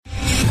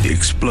the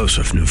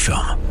explosive new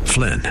film,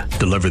 Flynn,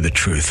 Deliver the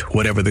Truth,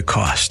 Whatever the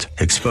Cost,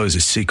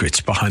 exposes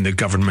secrets behind the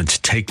government's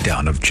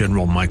takedown of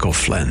General Michael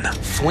Flynn.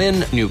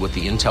 Flynn knew what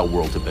the intel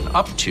world had been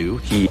up to.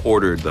 He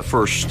ordered the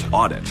first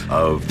audit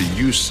of the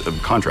use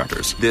of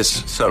contractors.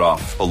 This set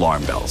off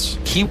alarm bells.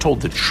 He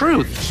told the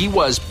truth. He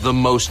was the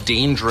most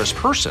dangerous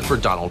person for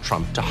Donald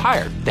Trump to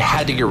hire. They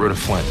had to get rid of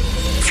Flynn.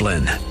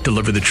 Flynn,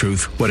 Deliver the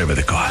Truth, Whatever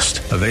the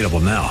Cost. Available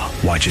now.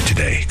 Watch it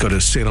today. Go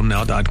to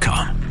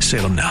salemnow.com.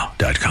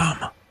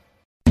 salemnow.com.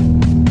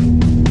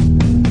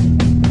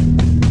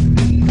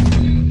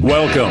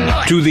 Welcome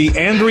to the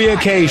Andrea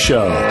Kaye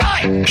Show.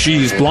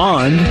 She's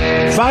blonde,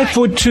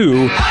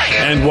 5'2",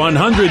 and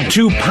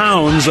 102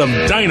 pounds of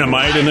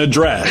dynamite in a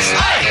dress.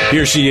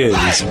 Here she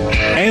is,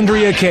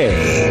 Andrea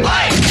Kaye.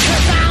 I'm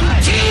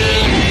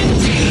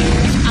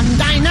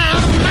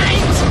dynamite.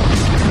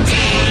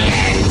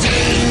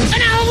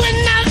 And I'll win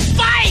the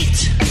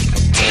fight.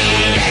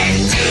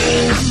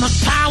 I'm a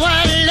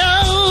power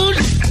load.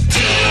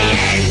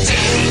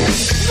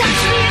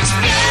 Watch me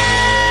explode.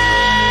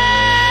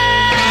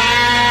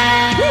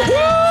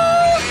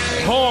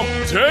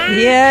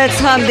 Yeah, it's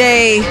hump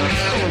day.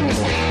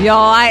 Y'all,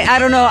 I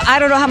don't know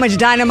how much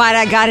dynamite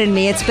I got in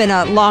me. It's been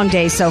a long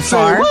day so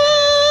far.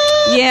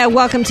 Yeah,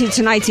 welcome to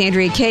tonight's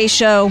Andrea Kaye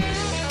Show.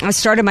 I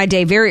started my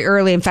day very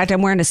early. In fact,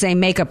 I'm wearing the same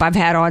makeup I've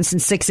had on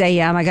since 6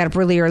 a.m. I got up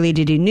really early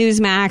to do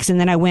Newsmax, and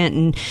then I went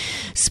and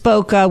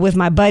spoke with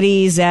my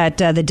buddies at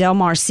the Del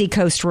Mar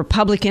Seacoast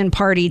Republican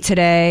Party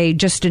today.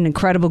 Just an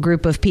incredible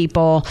group of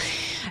people.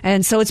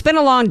 And so it's been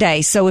a long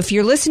day. So if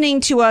you're listening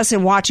to us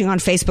and watching on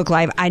Facebook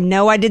Live, I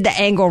know I did the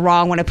angle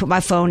wrong when I put my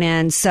phone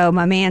in. So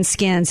my man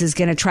Skins is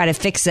going to try to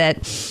fix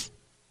it.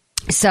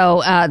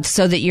 So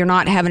that you're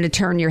not having to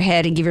turn your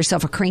head and give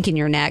yourself a crink in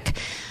your neck.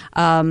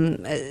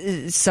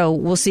 So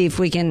we'll see if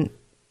we can.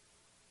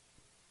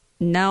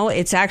 No,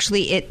 it's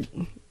actually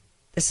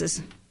this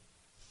is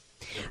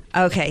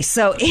okay.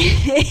 So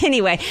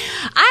anyway,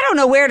 I don't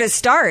know where to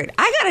start.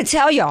 I got to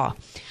tell y'all,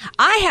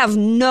 I have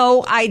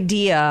no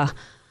idea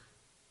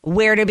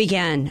where to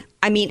begin.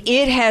 I mean,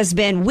 it has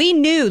been, we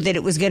knew that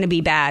it was going to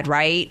be bad,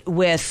 right?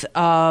 With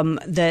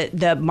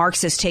the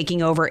Marxists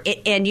taking over.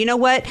 And you know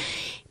what?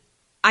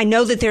 I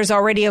know that there's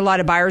already a lot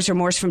of buyer's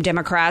remorse from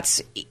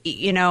Democrats,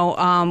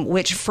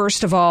 which,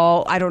 first of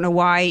all, I don't know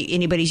why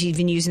anybody's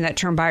even using that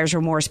term buyer's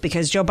remorse,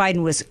 because Joe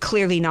Biden was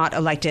clearly not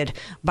elected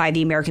by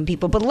the American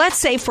people. But let's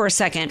say for a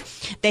second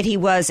that he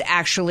was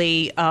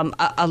actually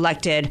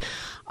elected.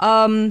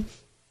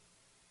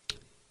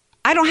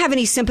 I don't have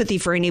any sympathy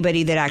for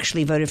anybody that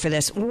actually voted for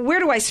this. Where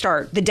do I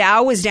start? The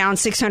Dow was down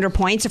 600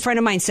 points. A friend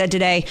of mine said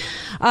today,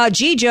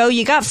 gee, Joe,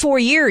 you got 4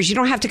 years. You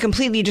don't have to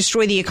completely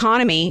destroy the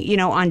economy,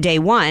 on day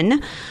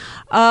one.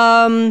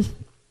 Let's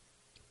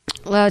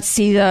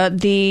see,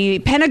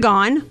 the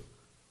Pentagon,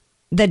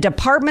 the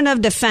Department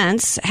of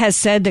Defense has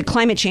said that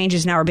climate change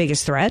is now our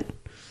biggest threat.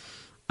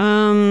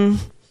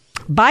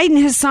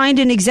 Biden has signed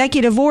an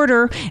executive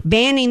order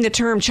banning the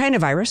term China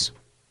virus.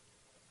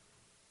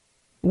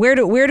 Where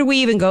do we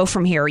even go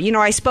from here?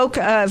 I spoke,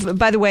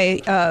 by the way,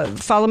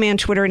 follow me on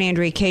Twitter at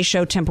Andrea Kaye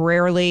Show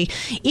temporarily.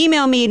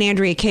 Email me at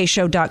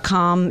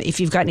AndreaKayeShow.com if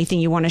you've got anything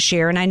you want to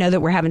share. And I know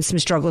that we're having some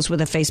struggles with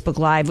a Facebook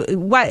Live.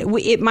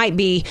 It might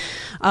be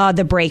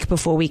the break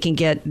before we can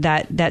get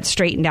that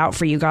straightened out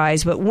for you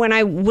guys. But when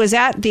I was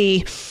at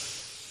the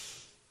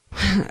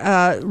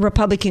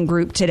Republican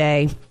group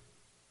today,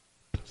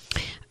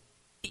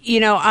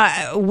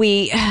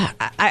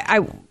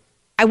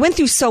 I went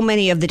through so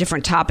many of the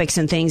different topics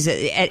and things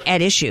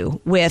at issue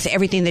with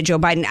everything that Joe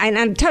Biden, and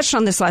I touched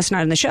on this last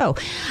night on the show.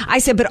 I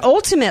said, but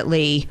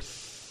ultimately,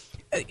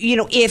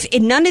 if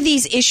none of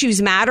these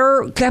issues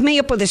matter, coming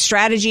up with a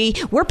strategy,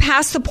 we're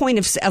past the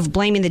point of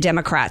blaming the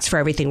Democrats for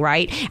everything,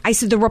 right? I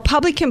said the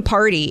Republican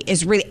Party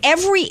is really,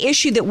 every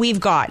issue that we've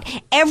got,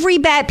 every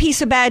bad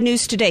piece of bad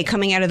news today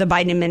coming out of the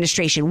Biden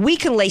administration, we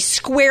can lay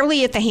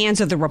squarely at the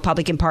hands of the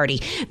Republican Party.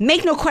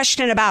 Make no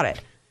question about it.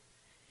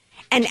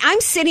 And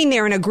I'm sitting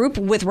there in a group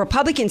with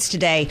Republicans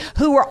today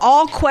who are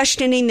all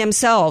questioning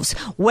themselves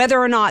whether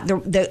or not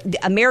the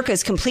America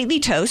is completely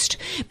toast,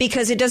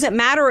 because it doesn't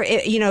matter,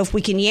 if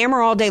we can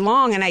yammer all day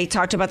long. And I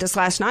talked about this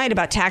last night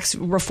about tax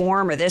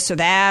reform or this or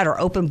that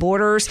or open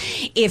borders.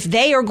 If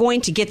they are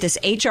going to get this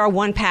H.R.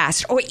 1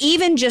 passed, or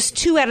even just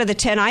 2 out of the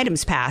 10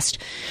 items passed,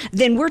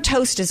 then we're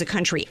toast as a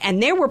country.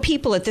 And there were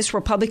people at this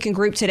Republican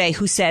group today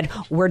who said,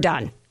 we're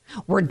done.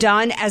 We're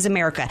done as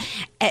America.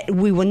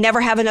 We will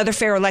never have another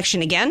fair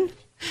election again.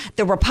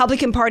 The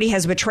Republican Party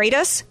has betrayed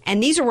us,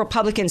 and these are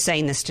Republicans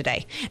saying this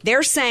today.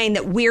 They're saying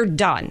that we're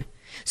done.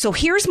 So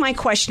here's my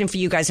question for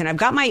you guys, and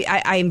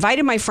I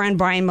invited my friend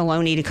Brian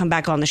Maloney to come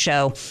back on the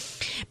show,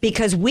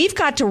 because we've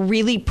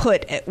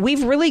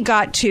really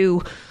got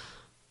to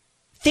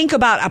think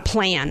about a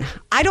plan.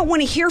 I don't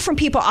want to hear from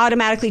people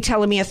automatically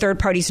telling me a third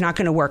party's not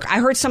going to work. I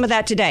heard some of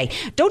that today.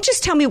 Don't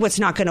just tell me what's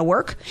not going to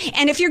work.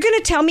 And if you're going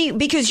to tell me,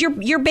 because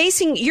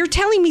you're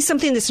telling me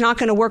something that's not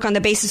going to work on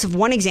the basis of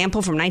one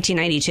example from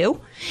 1992,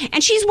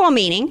 and she's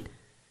well-meaning,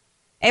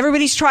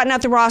 Everybody's trotting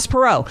out the Ross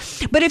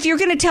Perot. But if you're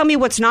going to tell me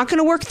what's not going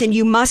to work, then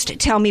you must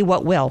tell me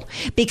what will.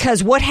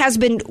 Because what has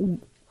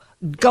been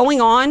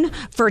going on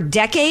for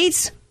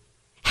decades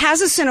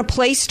has us in a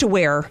place to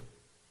where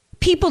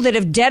people that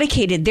have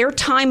dedicated their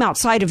time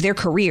outside of their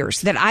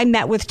careers that I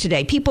met with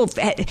today, people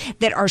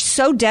that are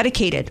so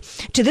dedicated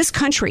to this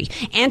country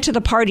and to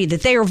the party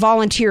that they are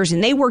volunteers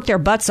and they work their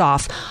butts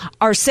off,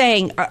 are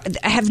saying,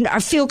 I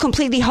feel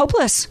completely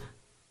hopeless.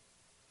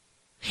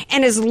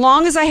 And as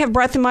long as I have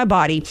breath in my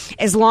body,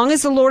 as long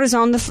as the Lord is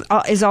on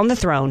the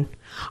throne,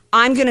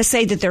 I'm going to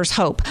say that there's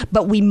hope.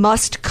 But we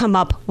must come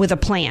up with a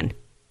plan.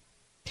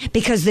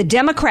 Because the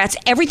Democrats,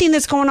 everything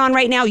that's going on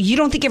right now, you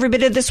don't think every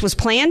bit of this was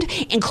planned,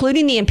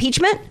 including the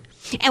impeachment?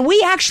 And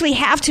we actually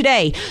have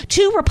today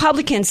 2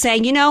 Republicans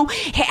saying, you know,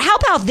 hey, how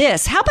about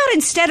this? How about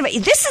instead of,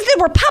 this is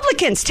the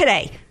Republicans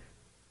today,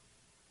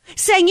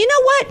 saying, you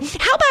know what?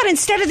 How about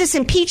instead of this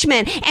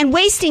impeachment and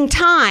wasting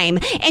time,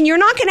 and you're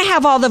not going to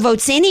have all the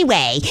votes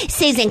anyway,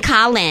 Susan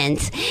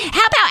Collins,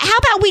 how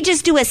about we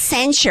just do a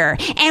censure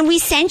and we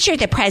censure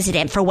the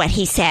president for what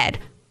he said?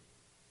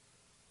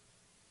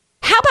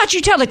 How about you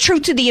tell the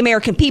truth to the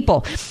American people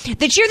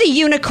that you're the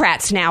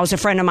Unicrats now, as a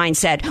friend of mine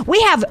said. We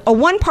have a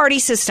one-party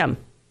system.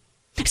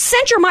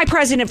 Censure my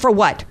president for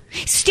what?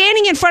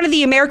 Standing in front of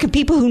the American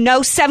people who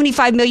know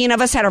 75 million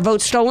of us had our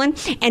votes stolen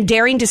and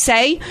daring to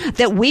say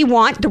that we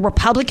want the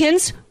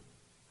Republicans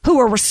who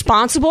are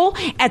responsible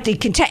at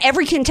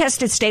every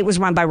contested state was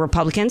run by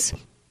Republicans.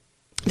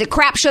 The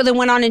crap show that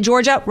went on in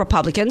Georgia,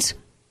 Republicans.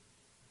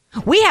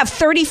 We have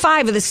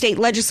 35 of the state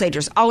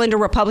legislatures all into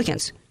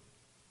Republicans.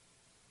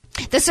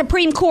 The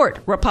Supreme Court,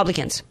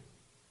 Republicans.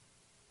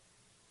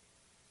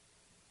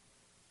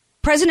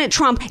 President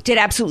Trump did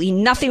absolutely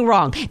nothing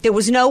wrong. There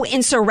was no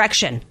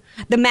insurrection.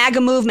 The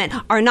MAGA movement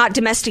are not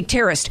domestic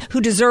terrorists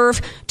who deserve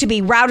to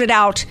be routed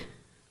out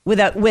with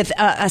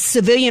a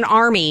civilian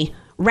army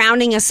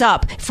rounding us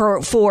up for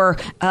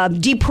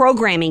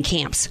deprogramming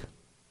camps.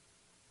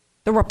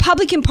 The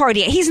Republican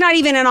Party, he's not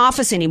even in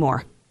office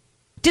anymore.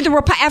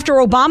 After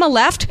Obama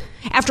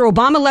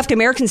left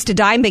Americans to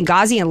die in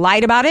Benghazi and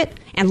lied about it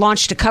and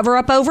launched a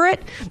cover-up over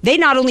it, they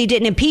not only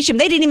didn't impeach him,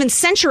 they didn't even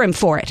censure him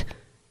for it.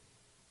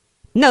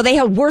 No, they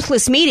held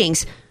worthless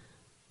meetings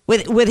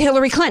with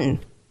Hillary Clinton.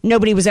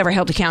 Nobody was ever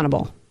held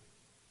accountable.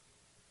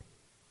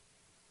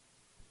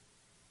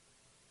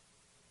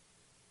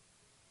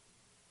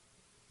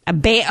 A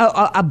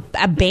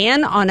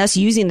ban on us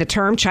using the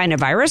term China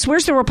virus?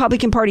 Where's the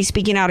Republican Party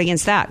speaking out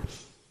against that?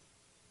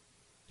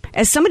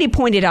 As somebody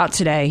pointed out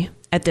today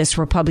at this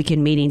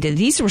Republican meeting,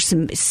 these were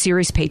some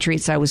serious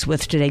patriots I was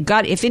with today.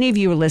 God, if any of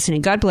you are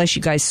listening, God bless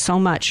you guys so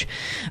much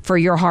for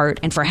your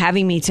heart and for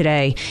having me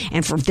today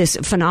and for this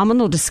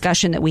phenomenal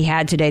discussion that we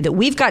had today that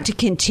we've got to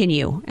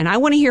continue. And I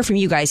want to hear from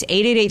you guys,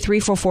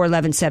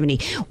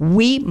 888-344-1170.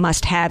 We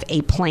must have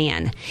a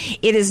plan.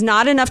 It is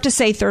not enough to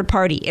say third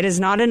party. It is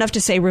not enough to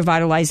say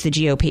revitalize the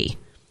GOP.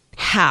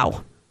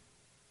 How?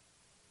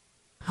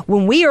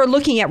 When we are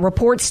looking at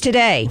reports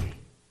today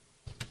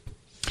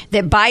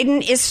that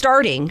Biden is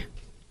starting,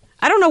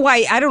 I don't know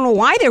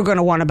why they're going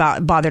to want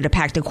to bother to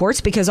pack the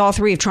courts, because all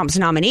 3 of Trump's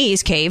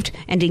nominees caved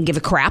and didn't give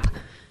a crap.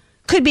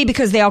 Could be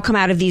because they all come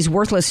out of these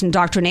worthless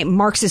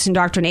Marxist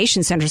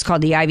indoctrination centers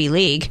called the Ivy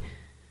League.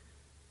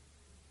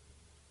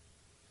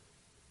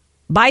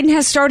 Biden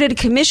has started a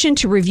commission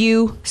to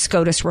review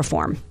SCOTUS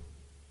reform,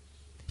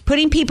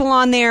 putting people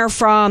on there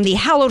from the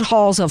hallowed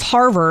halls of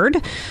Harvard,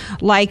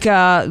 like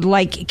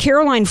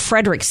Caroline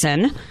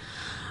Frederickson,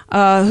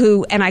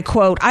 who, and I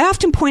quote, I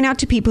often point out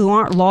to people who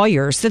aren't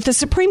lawyers that the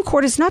Supreme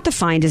Court is not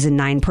defined as a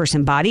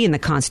 9-person body in the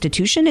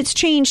Constitution. It's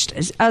changed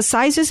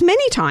sizes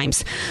many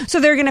times. So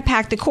they're going to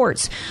pack the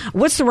courts.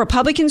 What's the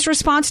Republicans'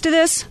 response to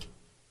this?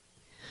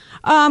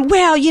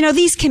 Well, you know,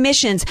 these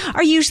commissions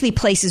are usually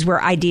places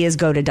where ideas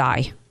go to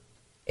die.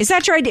 Is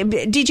that your idea,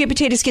 DJ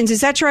Potato Skins?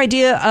 Is that your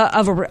idea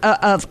of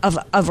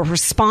a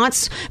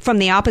response from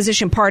the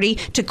opposition party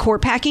to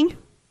court packing?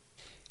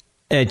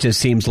 It just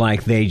seems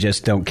like they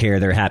just don't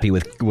care. They're happy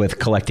with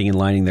collecting and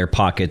lining their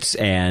pockets,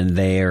 and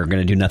they are going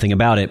to do nothing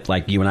about it,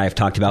 like you and I have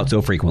talked about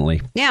so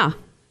frequently. Yeah.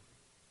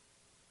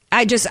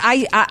 Which is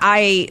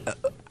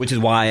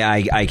why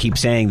I keep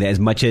saying that as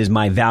much as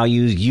my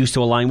values used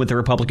to align with the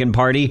Republican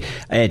Party,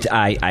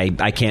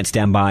 I can't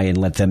stand by and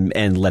let them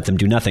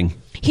do nothing.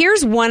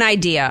 Here's one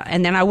idea,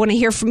 and then I want to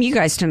hear from you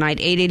guys tonight.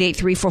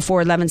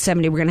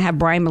 888-344-1170. We're going to have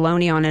Brian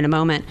Maloney on in a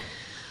moment.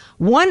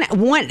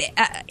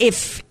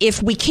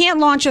 If we can't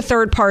launch a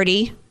third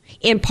party,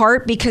 in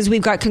part because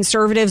we've got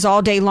conservatives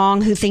all day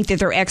long who think that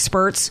they're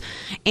experts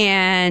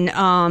and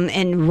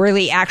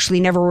really actually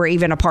never were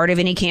even a part of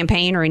any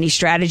campaign or any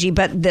strategy,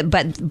 but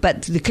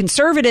the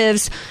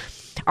conservatives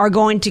are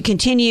going to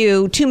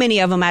continue, too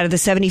many of them out of the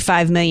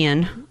 75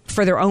 million,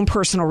 for their own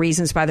personal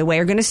reasons, by the way,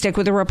 are going to stick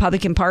with the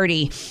Republican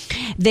Party,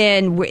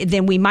 then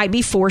we might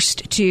be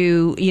forced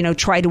to,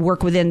 try to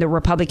work within the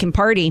Republican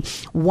Party.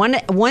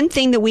 One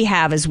thing that we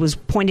have, as was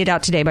pointed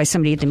out today by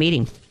somebody at the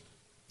meeting,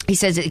 he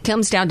says it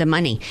comes down to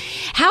money.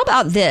 How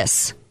about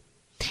this?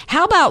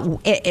 How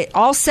about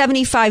all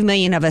 75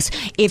 million of us?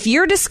 If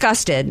you're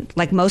disgusted,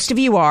 like most of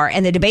you are,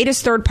 and the debate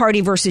is third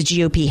party versus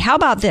GOP, how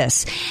about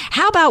this?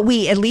 How about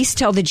we at least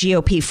tell the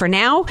GOP, for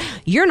now,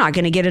 you're not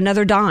going to get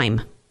another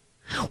dime.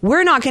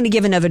 We're not going to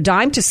give another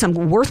dime to some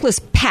worthless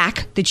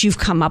pack that you've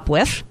come up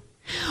with.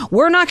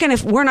 We're not going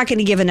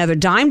to give another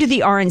dime to the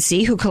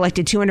RNC, who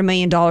collected $200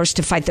 million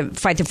to fight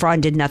the fraud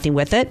and did nothing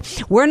with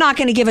it. We're not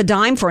going to give a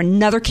dime for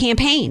another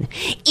campaign,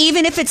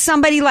 even if it's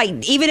somebody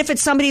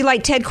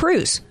like Ted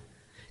Cruz.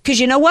 Because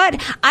you know what?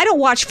 I don't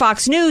watch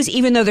Fox News,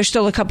 even though there's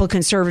still a couple of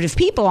conservative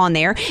people on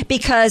there,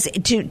 because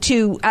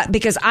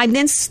I'm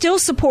then still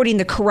supporting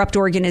the corrupt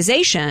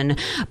organization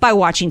by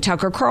watching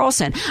Tucker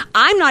Carlson.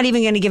 I'm not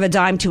even going to give a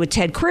dime to a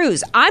Ted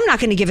Cruz. I'm not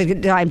going to give a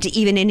dime to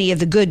even any of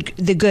the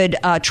good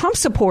Trump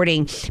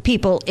supporting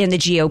people in the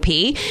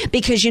GOP,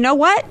 because you know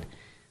what?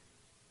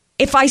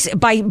 If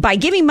by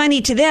giving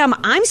money to them,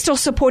 I'm still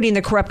supporting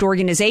the corrupt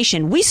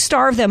organization. We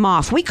starve them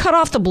off. We cut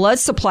off the blood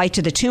supply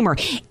to the tumor,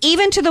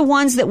 even to the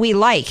ones that we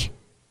like,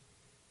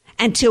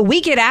 until we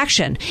get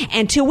action,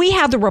 until we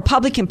have the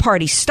Republican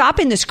Party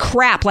stopping this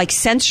crap like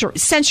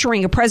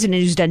censoring a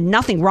president who's done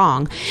nothing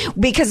wrong,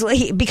 because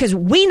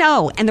we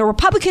know, and the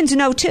Republicans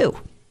know too,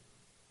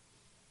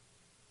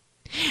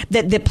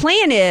 that the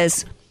plan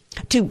is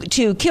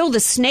to kill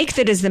the snake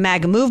that is the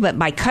MAGA movement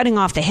by cutting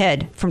off the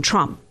head from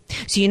Trump.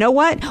 So you know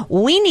what?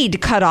 We need to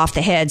cut off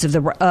the heads of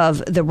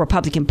the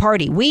Republican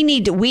Party.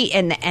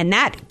 And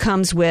that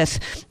comes with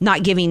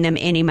not giving them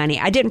any money.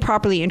 I didn't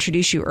properly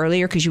introduce you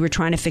earlier because you were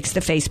trying to fix the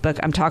Facebook.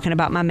 I'm talking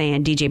about my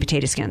man, DJ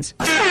Potato Skins.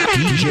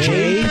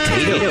 DJ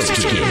Potato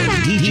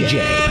Skins.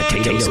 DJ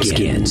Potato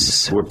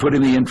Skins. We're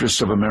putting the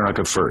interests of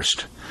America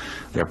first.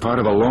 They're part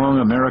of a long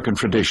American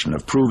tradition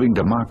of proving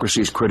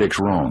democracy's critics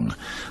wrong,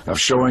 of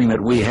showing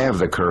that we have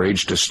the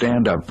courage to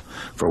stand up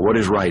for what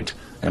is right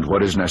and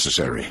what is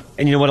necessary.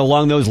 And you know what,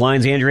 along those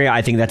lines, Andrea,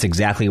 I think that's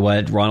exactly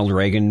what Ronald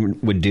Reagan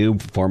would do,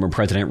 former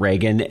President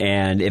Reagan.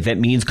 And if it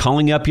means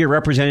calling up your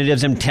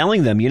representatives and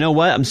telling them, you know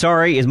what, I'm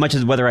sorry, as much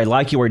as whether I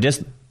like you or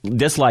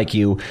dislike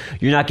you,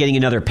 you're not getting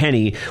another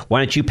penny. Why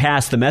don't you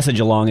pass the message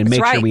along and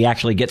make sure we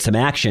actually get some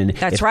action?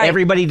 If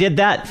everybody did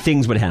that,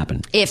 things would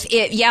happen.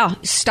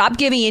 Stop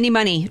giving any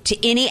money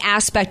to any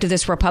aspect of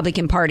this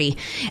Republican Party.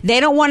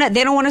 They don't want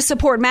to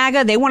support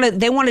MAGA. They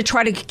want to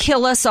try to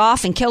kill us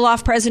off and kill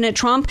off President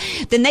Trump.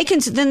 Then they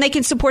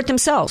can support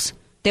themselves.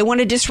 They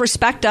want to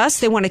disrespect us.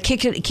 They want to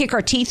kick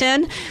our teeth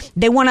in.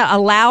 They want to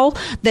allow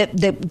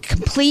the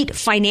complete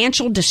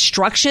financial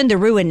destruction, the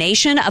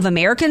ruination of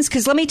Americans.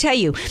 Because let me tell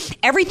you,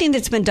 everything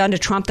that's been done to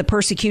Trump, the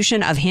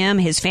persecution of him,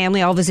 his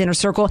family, all of his inner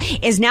circle,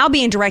 is now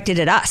being directed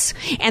at us.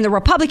 And the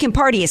Republican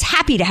Party is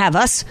happy to have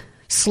us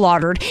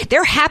slaughtered.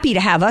 They're happy to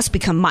have us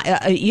become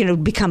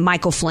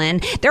Michael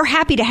Flynn. They're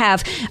happy to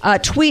have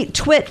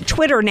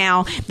Twitter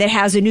now that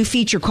has a new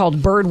feature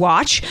called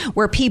Birdwatch,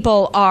 where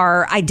people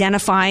are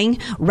identifying,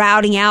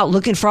 routing out,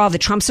 looking for all the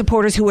Trump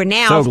supporters who are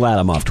now. So glad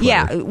I'm off Twitter.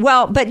 Yeah,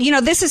 well, but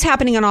this is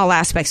happening in all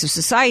aspects of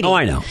society. Oh,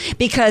 I know.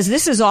 Because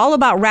this is all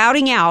about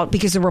routing out,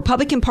 because the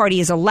Republican Party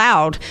has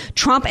allowed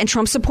Trump and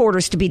Trump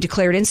supporters to be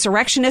declared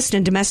insurrectionists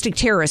and domestic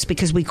terrorists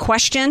because we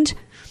questioned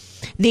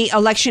the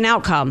election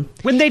outcome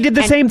when they did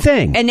the same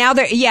thing. And now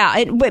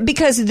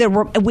because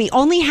we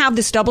only have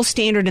this double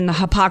standard and the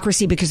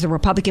hypocrisy because the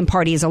Republican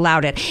Party has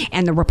allowed it,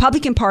 and the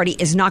Republican Party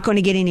is not going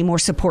to get any more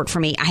support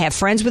from me. I have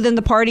friends within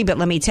the party, but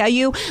let me tell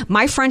you,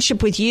 my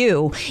friendship with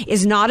you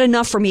is not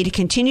enough for me to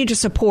continue to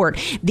support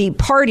the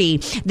party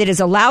that has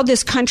allowed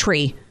this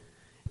country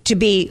to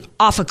be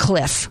off a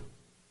cliff.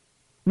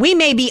 We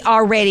may be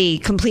already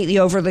completely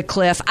over the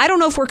cliff. I don't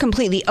know if we're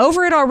completely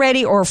over it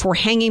already or if we're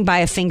hanging by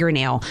a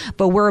fingernail,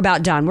 but we're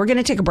about done. We're going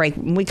to take a break.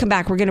 When we come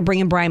back, we're going to bring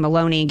in Brian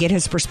Maloney and get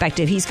his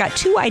perspective. He's got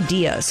 2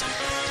 ideas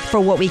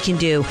for what we can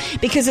do,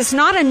 because it's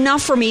not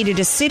enough for me to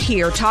just sit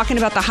here talking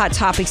about the hot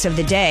topics of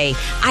the day.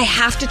 I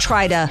have to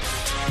try to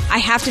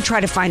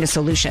find a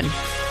solution.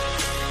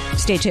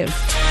 Stay tuned.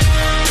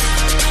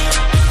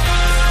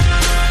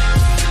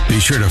 Be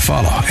sure to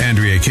follow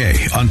Andrea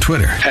Kaye on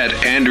Twitter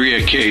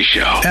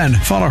 @AndreaKayeShow. And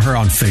follow her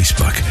on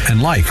Facebook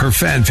and like her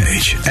fan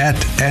page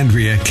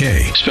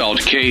 @AndreaKaye.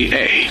 Spelled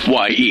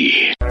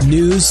Kaye.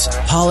 News,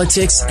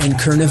 politics, and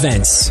current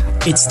events.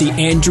 It's the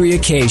Andrea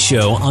Kaye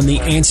Show on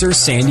The Answer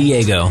San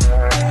Diego.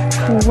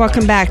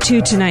 Welcome back to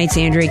tonight's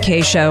Andrea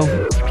Kaye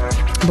Show.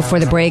 Before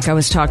the break, I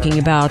was talking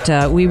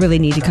about we really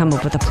need to come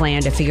up with a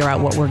plan to figure out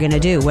what we're going to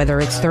do,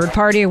 whether it's third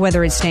party or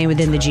whether it's staying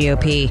within the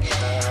GOP.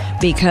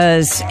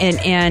 Because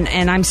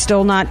and I'm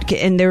still not.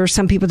 And there were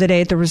some people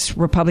today at the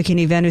Republican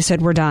event who said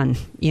we're done.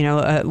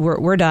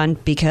 We're done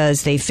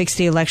because they fixed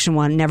the election.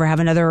 One, never have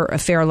another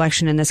fair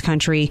election in this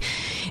country,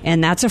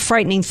 and that's a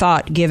frightening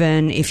thought.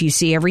 Given if you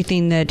see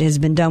everything that has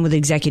been done with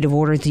executive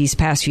orders these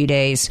past few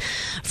days,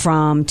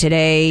 from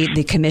today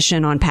the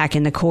commission on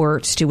packing the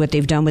courts to what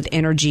they've done with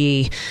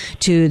energy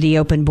to the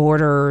open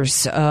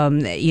borders.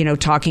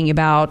 Talking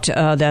about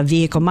the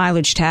vehicle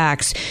mileage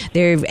tax.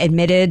 They've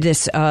admitted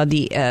this.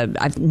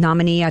 The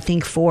nominee, I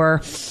think,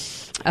 for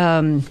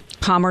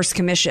Commerce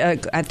Commission,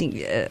 I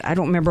think, I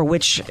don't remember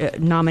which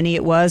nominee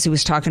it was, who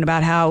was talking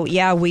about how,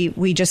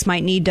 we just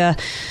might need to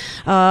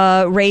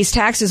raise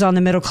taxes on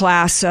the middle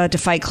class to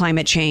fight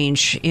climate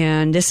change.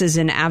 And this is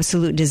an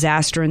absolute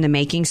disaster in the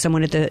making.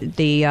 Someone at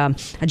a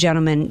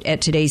gentleman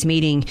at today's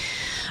meeting,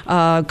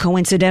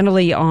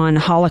 coincidentally on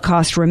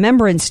Holocaust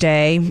Remembrance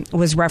Day,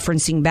 was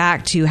referencing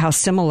back to how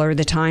similar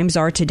the times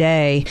are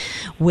today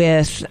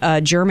with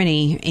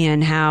Germany,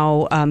 and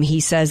how he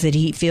says that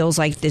he feels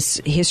like this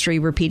history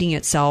repeating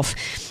itself,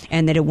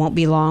 and that it won't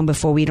be long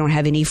before we don't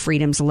have any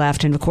freedoms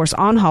left. And of course,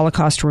 on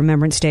Holocaust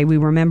Remembrance Day, we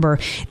remember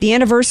the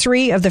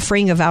anniversary of the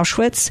freeing of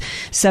Auschwitz.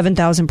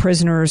 7,000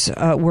 prisoners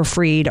were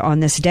freed on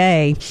this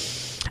day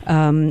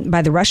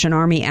by the Russian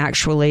army,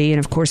 actually. And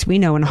of course, we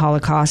know in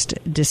Holocaust,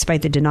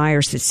 despite the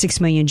deniers, that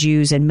 6 million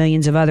Jews and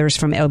millions of others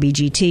from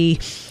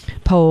LGBT,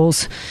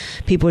 Poles,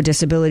 people with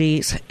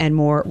disabilities, and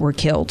more were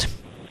killed.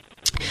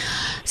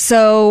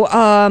 So,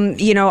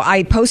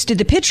 I posted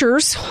the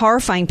pictures,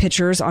 horrifying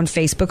pictures, on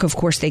Facebook. Of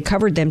course, they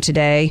covered them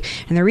today.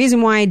 And the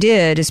reason why I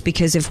did is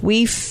because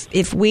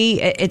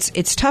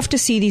it's tough to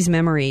see these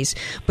memories.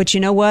 But you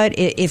know what?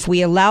 If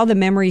we allow the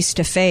memories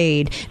to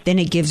fade, then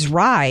it gives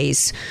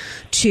rise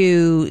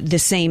to the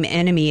same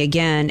enemy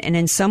again. And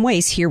in some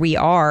ways, here we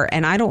are.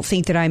 And I don't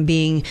think that I'm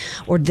being,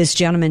 or this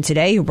gentleman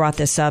today who brought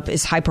this up,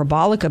 is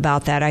hyperbolic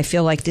about that. I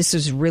feel like this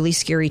is really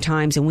scary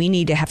times, and we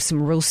need to have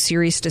some real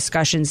serious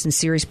discussions and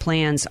serious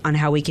plans on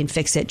how we can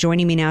fix it.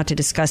 Joining me now to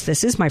discuss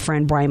this is my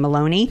friend Brian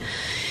Maloney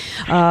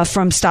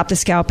from Stop the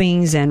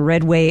Scalpings and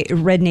Red Wave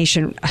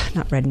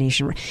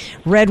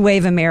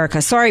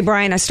America. Sorry,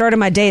 Brian, I started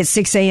my day at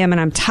 6 a.m. and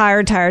I'm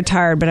tired,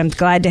 but I'm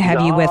glad to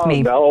have you with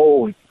me.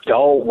 No,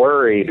 don't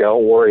worry.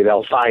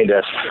 They'll find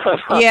us.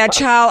 Yeah,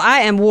 child, I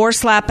am war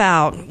slap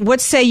out.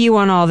 What say you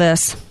on all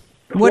this?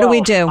 What do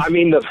we do? I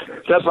mean,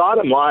 the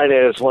bottom line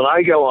is, when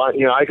I go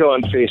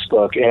on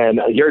Facebook, and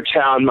your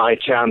town, my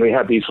town, we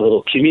have these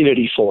little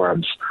community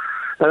forums.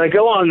 And I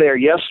go on there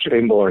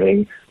yesterday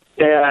morning,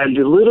 and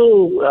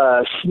little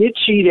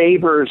snitchy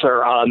neighbors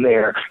are on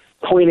there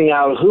pointing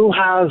out who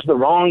has the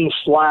wrong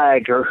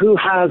flag, or who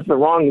has the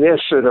wrong this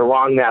or the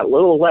wrong that.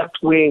 Little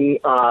left-wing,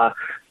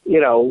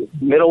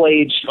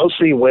 middle-aged,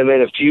 mostly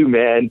women, a few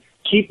men,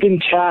 keeping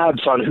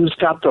tabs on who's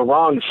got the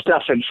wrong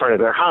stuff in front of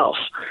their house.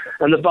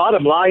 And the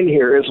bottom line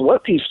here is,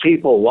 what these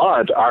people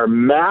want are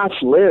mass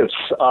lists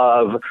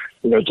of,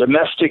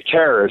 domestic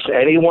terrorists.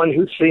 Anyone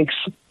who thinks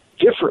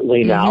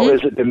differently now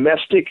is a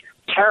domestic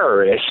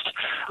terrorist.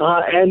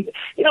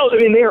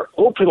 They're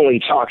openly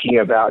talking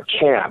about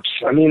camps.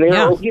 I mean,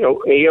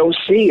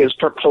 AOC is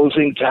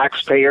proposing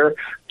taxpayer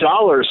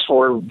dollars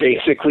for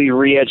basically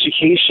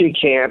re-education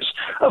camps.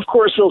 Of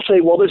course, they'll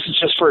say, well, this is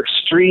just for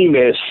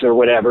extremists or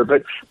whatever.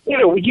 But,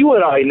 you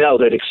and I know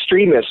that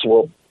extremists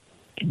will,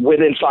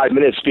 within 5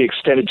 minutes, be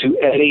extended to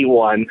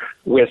anyone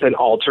with an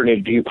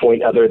alternate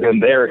viewpoint other than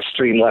their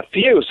extreme left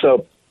view.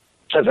 So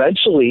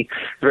eventually,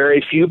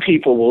 very few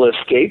people will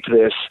escape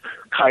this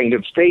kind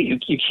of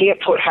fate. You can't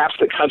put half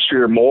the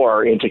country or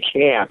more into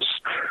camps.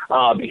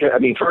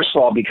 First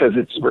of all, because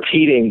it's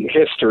repeating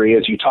history,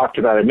 as you talked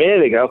about a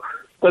minute ago.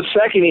 But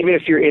second, even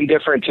if you're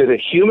indifferent to the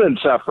human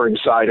suffering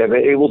side of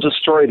it, it will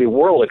destroy the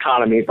world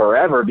economy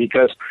forever,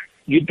 because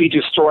you'd be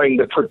destroying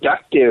the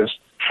productive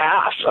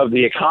half of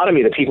the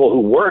economy, the people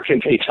who work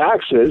and pay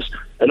taxes,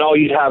 and all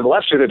you'd have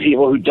left are the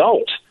people who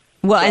don't.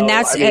 Well, and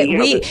that's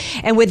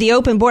and with the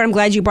open border, I'm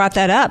glad you brought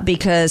that up,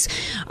 because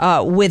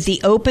with the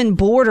open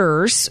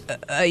borders,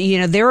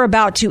 they're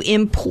about to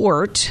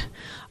import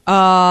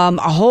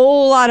a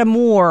whole lot of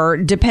more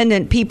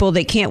dependent people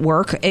that can't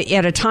work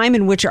at a time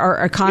in which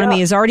our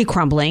economy is already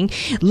crumbling.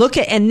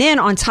 And then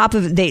on top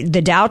of it,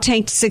 the Dow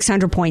tanked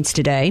 600 points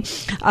today.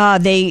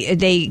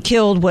 They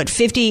killed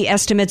 50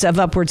 estimates of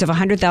upwards of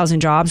 100,000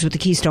 jobs with the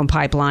Keystone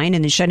Pipeline,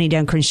 and then shutting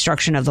down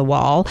construction of the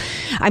wall.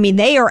 I mean,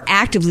 they are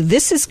actively.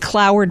 This is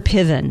Cloward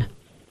Piven.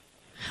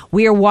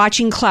 We are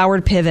watching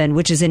Cloward Piven,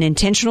 which is an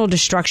intentional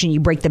destruction.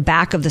 You break the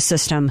back of the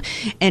system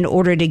in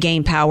order to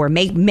gain power.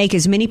 Make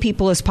as many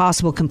people as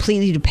possible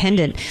completely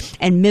dependent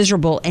and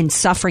miserable and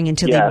suffering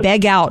until they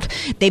beg out.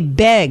 They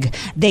beg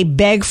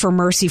for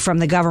mercy from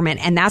the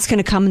government. And that's going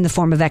to come in the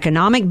form of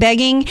economic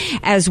begging,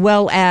 as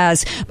well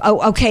as,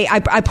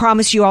 I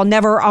promise you, I'll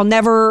never,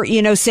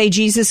 say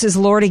Jesus is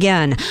Lord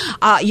again.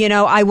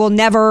 I will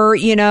never,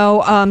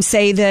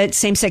 say that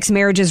same-sex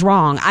marriage is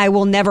wrong. I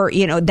will never,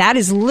 that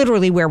is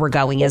literally where we're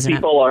going, isn't it?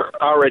 People are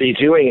already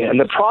doing it. And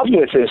the problem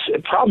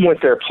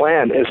with their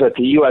plan is that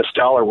the U.S.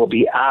 dollar will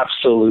be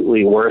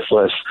absolutely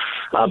worthless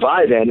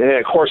by then. And,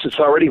 of course, it's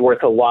already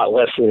worth a lot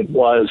less than it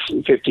was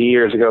 50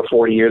 years ago,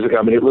 40 years ago.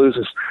 I mean, it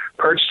loses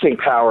purchasing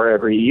power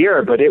every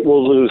year, but it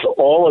will lose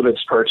all of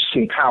its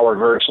purchasing power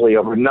virtually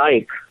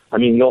overnight. I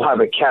mean, you'll have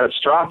a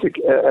catastrophic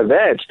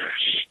event.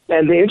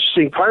 And the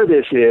interesting part of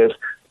this is,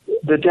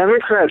 the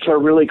Democrats are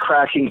really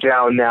cracking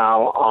down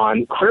now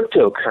on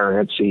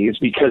cryptocurrencies,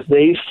 because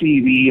they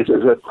see these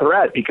as a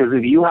threat. Because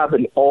if you have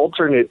an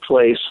alternate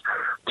place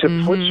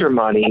to put your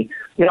money,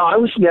 I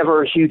was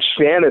never a huge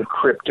fan of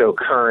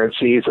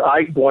cryptocurrencies.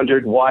 I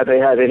wondered why they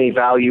had any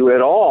value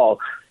at all.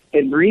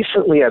 And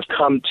recently I've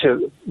come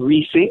to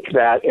rethink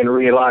that and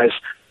realize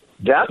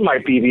that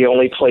might be the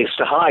only place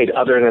to hide,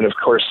 other than, of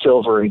course,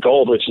 silver and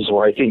gold, which is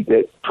where I think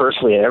that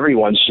personally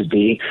everyone should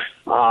be,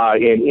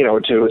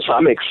 and to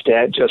some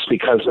extent, just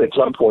because at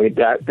some point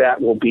that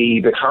will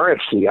be the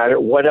currency.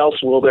 What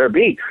else will there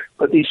be?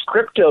 But these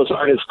cryptos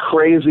aren't as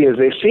crazy as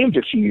they seemed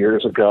a few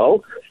years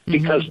ago,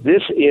 because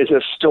this is a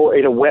store,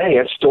 in a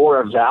way, a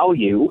store of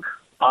value.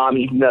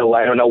 Even though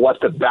I don't know what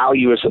the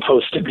value is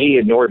supposed to be,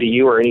 and nor do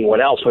you or anyone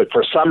else, but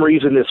for some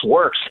reason this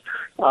works.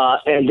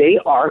 And they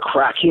are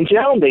cracking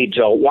down. They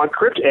don't want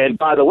crypto. And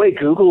by the way,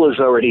 Google has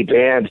already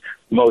banned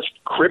most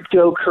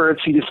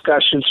cryptocurrency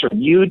discussions from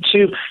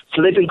YouTube.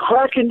 So they've been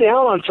cracking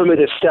down on some of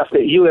this stuff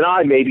that you and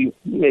I, maybe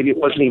it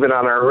wasn't even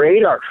on our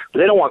radar, but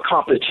they don't want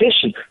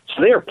competition.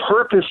 So they are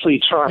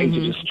purposely trying to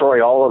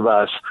destroy all of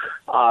us.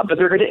 But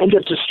they're going to end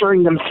up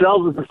destroying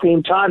themselves at the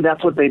same time.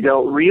 That's what they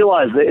don't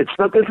realize. This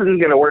isn't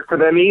going to work for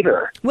them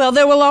either. Well,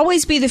 there will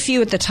always be the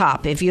few at the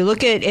top. If you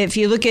look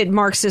at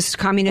Marxist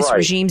communist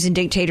regimes and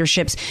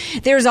dictatorships,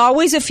 there's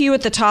always a few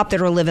at the top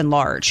that are living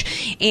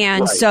large.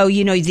 And so,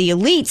 the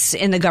elites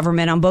in the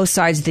government on both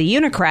sides, the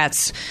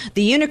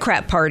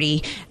Unicrat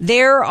party,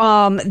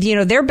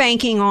 they're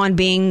banking on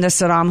being the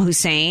Saddam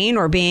Hussein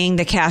or being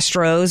the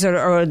Castros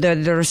or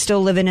they're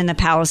still living in the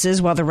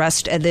palaces while the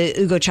rest of the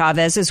Hugo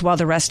Chavez's, while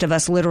the rest of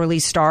us literally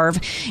starve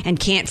and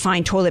can't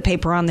find toilet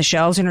paper on the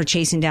shelves and are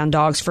chasing down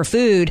dogs for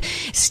food,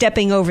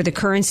 stepping over the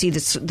currency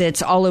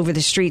that's all over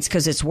the streets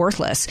because it's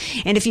worthless.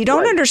 And if you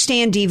don't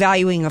understand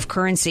devaluing of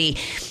currency,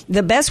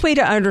 the best way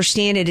to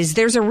understand it is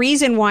there's a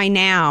reason why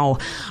now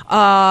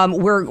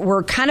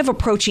we're kind of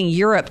approaching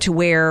Europe, to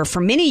where for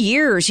many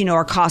years,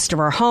 our cost of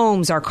our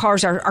homes, our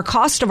cars, our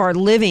cost of our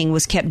living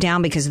was kept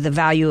down because of the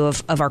value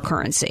of our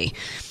currency.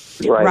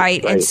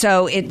 Right. And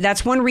so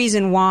that's one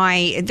reason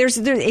why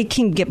it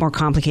can get more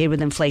complicated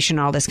with inflation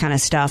and all this kind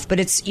of stuff. But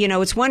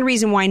it's one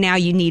reason why now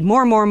you need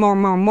more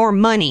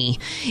money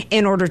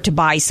in order to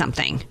buy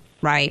something.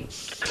 Right.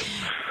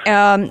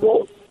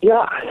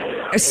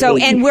 So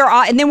and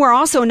we're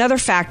also, another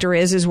factor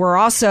is we're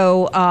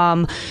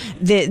also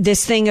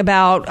this thing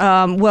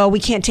about we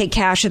can't take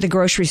cash at the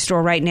grocery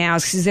store right now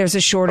because there's a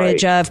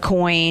shortage of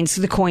coins,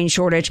 the coin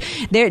shortage.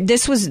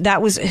 That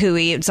was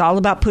hooey. It's all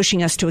about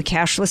pushing us to a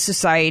cashless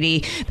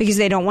society because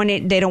they don't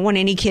want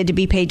any kid to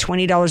be paid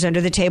 $20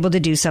 under the table to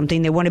do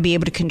something. They want to be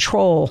able to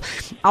control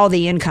all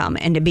the income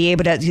and to be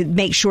able to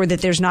make sure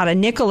that there's not a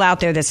nickel out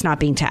there that's not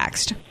being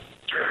taxed.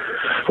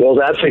 Well,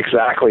 that's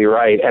exactly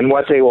right. And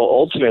what they will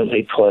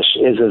ultimately push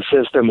is a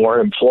system where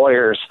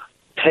employers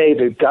pay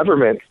the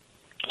government.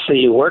 So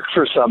you work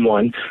for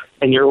someone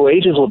and your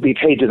wages will be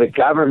paid to the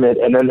government,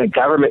 and then the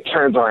government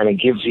turns around and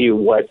gives you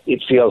what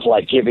it feels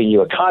like giving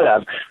you a cut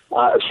of.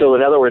 So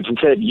in other words,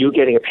 instead of you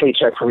getting a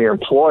paycheck from your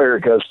employer,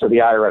 it goes to the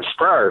IRS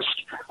first,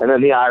 and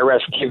then the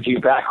IRS gives you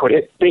back what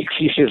it thinks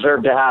you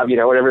deserve to have,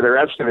 whatever the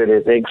rest of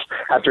it thinks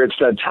after it's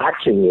done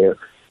taxing you.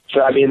 So,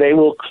 they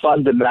will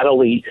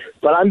fundamentally,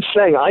 but I'm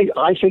saying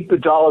I think the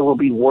dollar will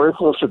be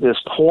worthless at this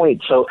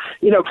point. So,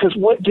 because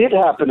what did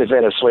happen to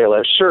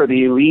Venezuela? Sure,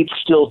 the elites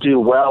still do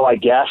well, I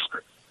guess,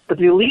 but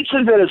the elites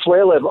in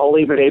Venezuela have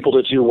only been able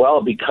to do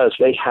well because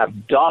they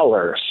have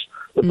dollars.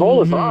 The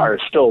Bolivar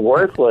is still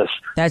worthless.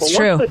 That's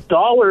true. Once the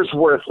dollar's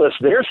worthless,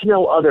 there's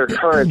no other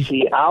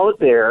currency out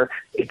there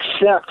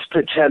except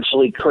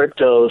potentially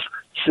cryptos,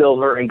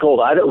 silver, and gold.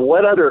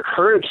 What other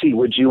currency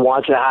would you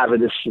want to have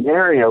in this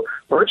scenario?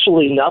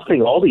 Virtually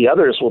nothing. All the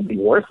others will be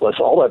worthless.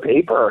 All the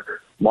paper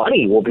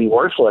money will be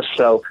worthless.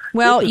 So,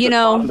 well,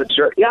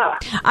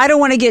 I don't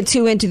want to get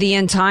too into the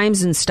end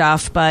times and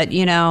stuff, but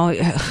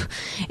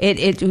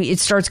it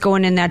starts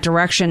going in that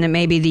direction that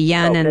maybe the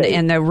yen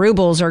and the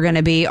rubles are going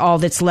to be all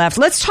that's left.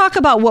 Let's talk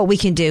about what we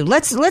can do.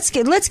 Let's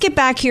get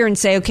back here and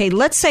say, okay,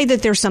 let's say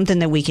that there's something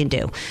that we can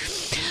do.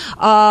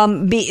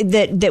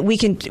 That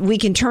we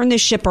can turn this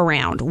ship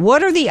around.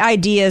 What are the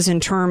ideas in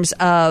terms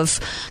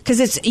of, because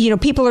it's,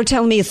 people are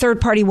telling me a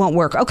third party won't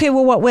work. Okay,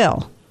 well, what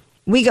will?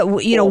 We got,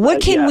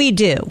 what can we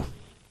do?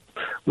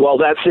 Well,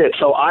 that's it.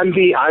 So I'm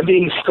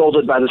being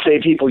scolded by the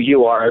same people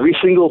you are every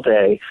single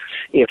day.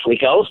 If we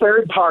go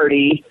third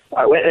party,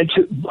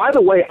 by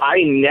the way,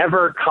 I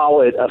never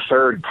call it a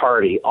third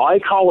party. I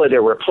call it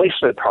a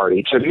replacement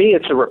party. To me,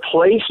 it's a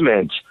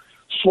replacement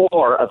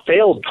for a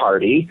failed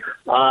party,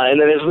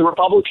 and then there's the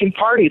Republican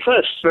Party. It's not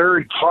a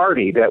third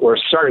party that we're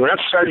starting. We're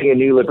not starting a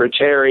new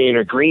libertarian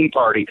or green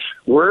party.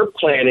 We're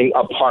planning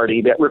a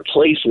party that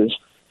replaces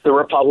the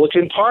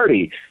Republican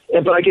Party.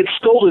 But I get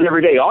scolded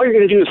every day. All you're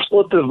going to do is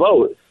split the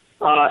vote.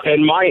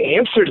 And my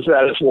answer to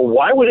that is, well,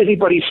 why would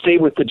anybody stay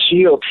with the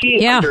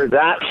GOP under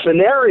that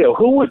scenario?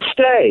 Who would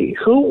stay?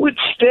 Who would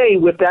stay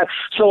with that?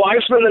 So I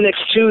spend the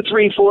next 2,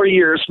 3, 4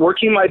 years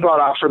working my butt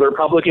off for the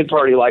Republican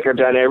Party like I've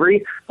done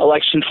every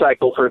election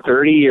cycle for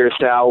 30 years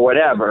now,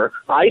 whatever.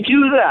 I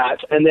do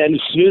that, and then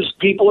as soon as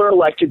people are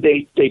elected,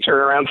 they turn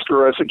around and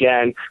screw us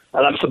again.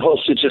 And I'm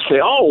supposed to just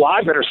say, oh, well,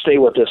 I better stay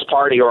with this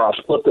party or I'll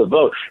split the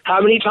vote. How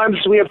many times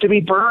do we have to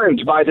be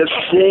burned by the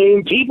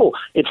same people?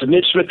 It's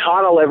Mitch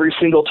McConnell every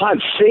single time.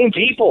 on, same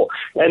people.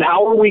 And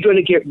how are we going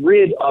to get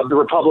rid of the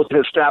Republican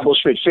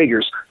establishment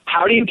figures?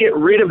 How do you get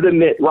rid of the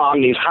Mitt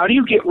Romneys? How do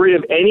you get rid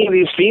of any of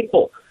these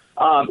people?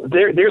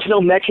 There's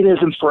no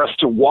mechanism for us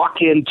to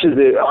walk into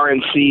the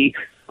RNC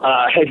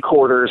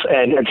headquarters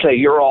and say,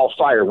 you're all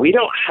fired. We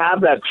don't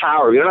have that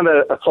power. We don't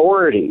have that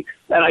authority.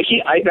 And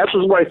that's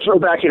what I throw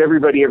back at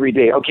everybody every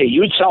day. Okay,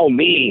 you tell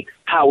me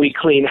how we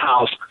clean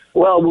house.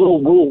 Well,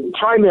 we'll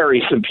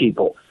primary some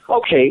people.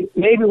 Okay,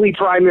 maybe we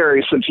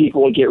primary some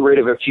people and get rid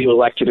of a few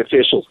elected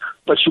officials,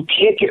 but you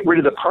can't get rid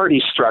of the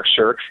party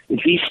structure,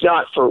 at least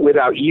not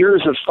without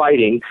years of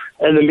fighting.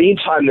 In the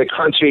meantime, the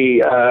country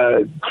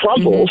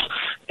crumbles.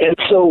 Mm-hmm. And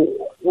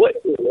so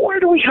where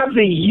do we have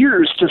the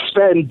years to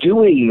spend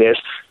doing this?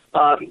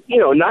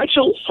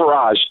 Nigel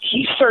Farage,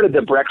 he started the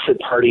Brexit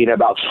Party in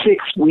about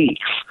 6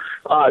 weeks.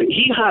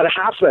 He had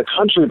half the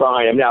country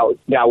behind him.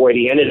 Now, what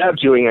he ended up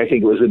doing, I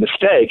think it was a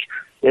mistake.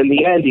 In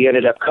the end, he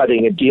ended up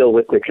cutting a deal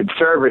with the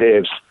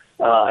Conservatives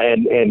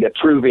and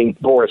approving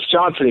Boris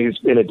Johnson, who's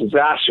been a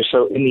disaster.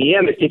 So in the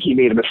end, I think he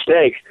made a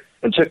mistake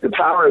and took the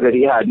power that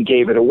he had and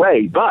gave it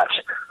away. But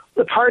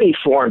the party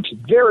formed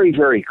very,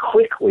 very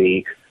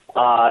quickly.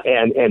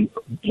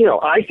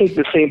 I think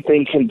the same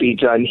thing can be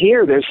done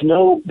here. There's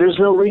no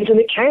reason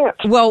it can't.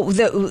 Well,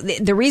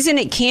 the reason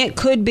it can't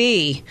could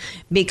be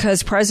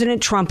because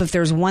President Trump, if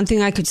there's one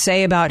thing I could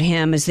say about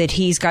him, is that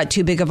he's got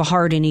too big of a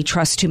heart and he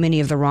trusts too many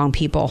of the wrong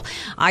people.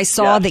 I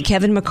saw that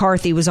Kevin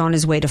McCarthy was on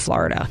his way to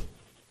Florida.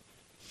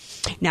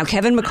 Now,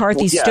 Kevin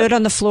McCarthy stood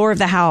on the floor of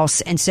the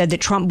House and said that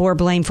Trump bore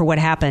blame for what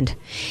happened.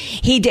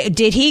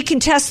 Did he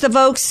contest the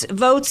votes?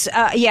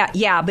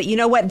 Yeah. But you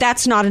know what?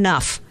 That's not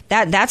enough.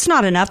 That's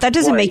not enough. That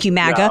doesn't make you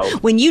MAGA. No.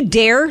 When you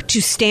dare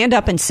to stand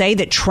up and say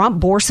that Trump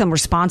bore some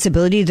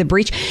responsibility to the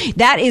breach,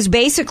 that is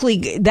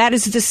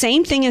the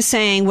same thing as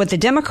saying what the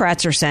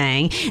Democrats are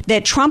saying,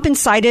 that Trump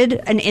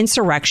incited an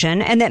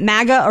insurrection and that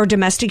MAGA are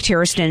domestic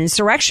terrorist and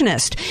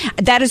insurrectionist.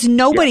 That is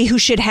nobody who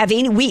should have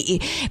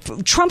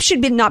Trump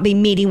should not be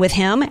meeting with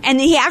him. And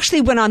he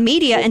actually went on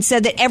media and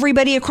said that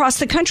everybody across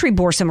the country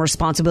bore some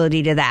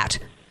responsibility to that.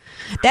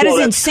 That is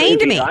insane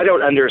to me. I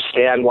don't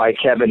understand why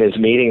Kevin is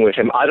meeting with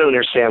him. I don't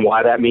understand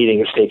why that meeting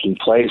is taking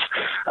place.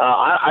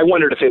 I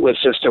wondered if it was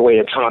just a way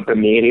to taunt the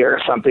media or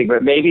something,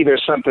 but maybe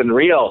there's something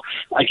real.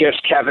 I guess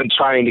Kevin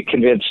trying to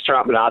convince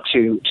Trump not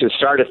to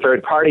start a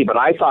third party, but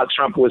I thought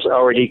Trump was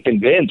already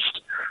convinced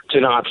to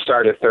not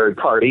start a third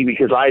party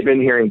because I've been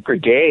hearing for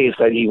days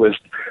that he was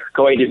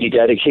going to be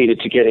dedicated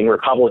to getting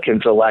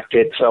Republicans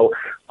elected. So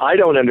I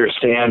don't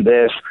understand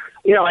this.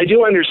 I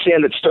do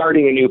understand that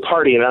starting a new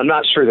party, and I'm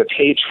not sure the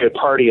Patriot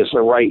Party is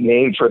the right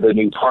name for the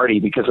new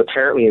party because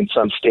apparently in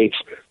some states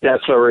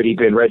that's already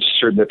been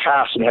registered in the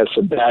past and has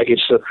some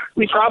baggage. So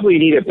we probably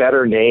need a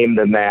better name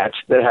than that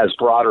has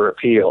broader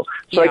appeal.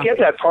 So I get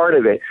that part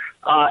of it.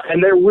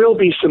 And there will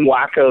be some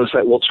wackos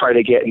that will try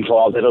to get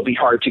involved. It'll be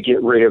hard to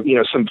get rid of,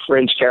 some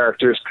fringe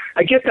characters.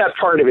 I get that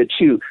part of it,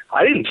 too.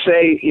 I didn't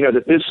say,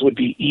 that this would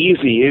be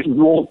easy. It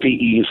won't be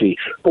easy.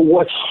 But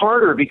what's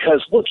harder,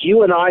 because, look,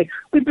 you and I,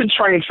 we've been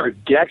trying for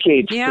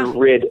decades to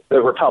rid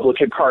the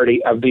Republican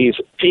Party of these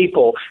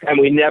people, and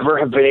we never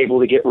have been able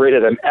to get rid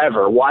of them,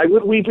 ever. Why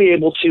would we be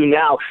able to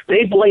now?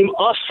 They blame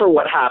us for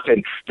what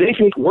happened. They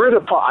think we're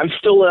the problem. I'm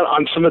still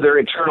on some of their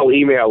internal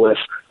email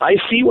lists. I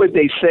see what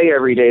they say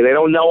every day. They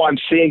don't know I'm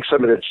seeing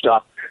some of this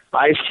stuff.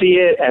 I see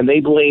it, and they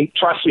blame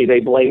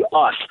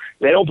us.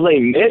 They don't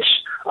blame Mitch.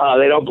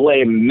 They don't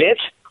blame Mitt.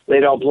 They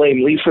don't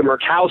blame Lisa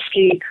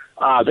Murkowski.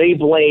 They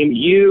blame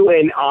you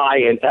and I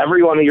and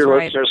every one of your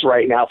listeners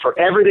right now for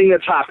everything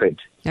that's happened.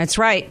 That's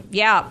right.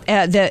 Yeah.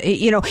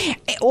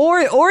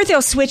 Or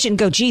they'll switch and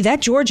go, gee,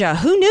 that Georgia,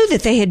 who knew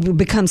that they had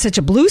become such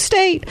a blue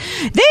state?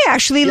 They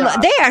actually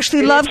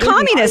love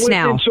communists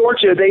now. In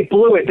Georgia, they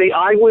blew it.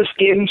 I was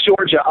in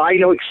Georgia. I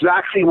know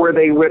exactly where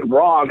they went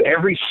wrong.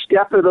 Every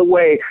step of the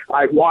way,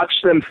 I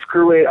watched them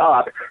screw it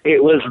up.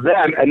 It was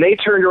them. And they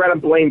turned around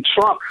and blamed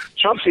Trump.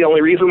 Trump's the only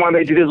reason why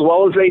they did as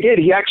well as they did.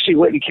 He actually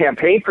went and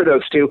campaigned for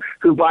those two,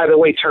 who, by the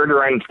way, turned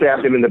around and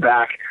stabbed him in the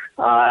back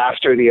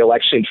after the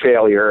election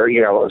failure,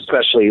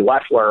 especially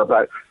Loeffler,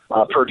 but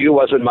Perdue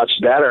wasn't much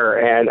better.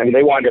 And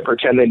they wanted to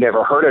pretend they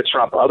never heard of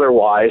Trump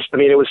otherwise.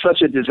 It was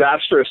such a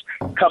disastrous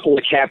couple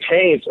of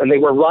campaigns, and they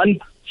were run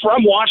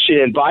from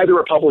Washington by the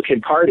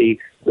Republican Party.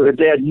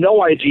 They had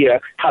no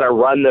idea how to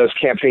run those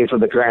campaigns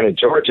on the ground in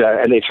Georgia,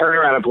 and they turned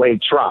around and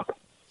blamed Trump.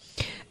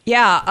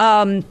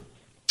 Yeah.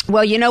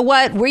 Well, you know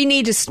what? We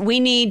need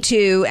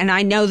to, and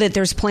I know that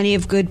there's plenty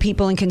of good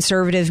people in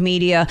conservative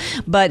media,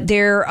 but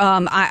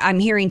I'm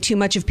hearing too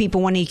much of people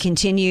wanting to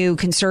continue,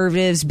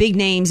 conservatives, big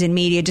names in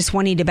media, just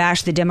wanting to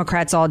bash the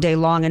Democrats all day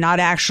long and not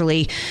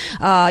actually,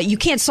 you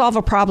can't solve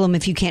a problem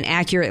if you can't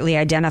accurately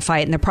identify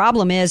it. And the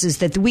problem is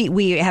that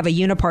we have a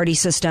uniparty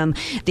system,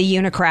 the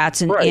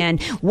Unicrats,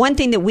 and one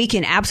thing that we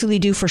can absolutely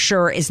do for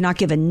sure is not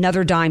give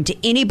another dime to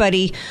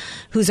anybody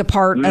who's a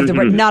part of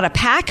not a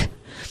PAC,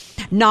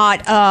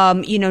 not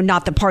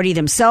the party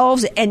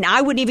themselves. And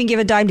I wouldn't even give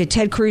a dime to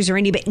Ted Cruz or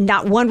anybody.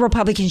 Not one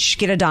Republican should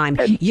get a dime.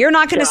 You're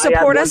not going to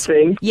support us.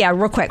 Thing? Yeah,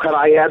 real quick. Could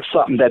I add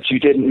something that you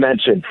didn't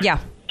mention? Yeah.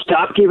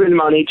 Stop giving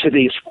money to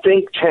these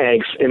think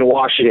tanks in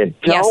Washington.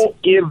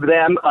 Don't give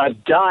them a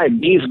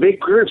dime, these big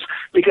groups,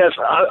 because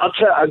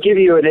I'll give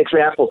you an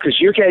example, because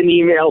you're getting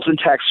emails and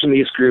texts from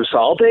these groups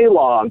all day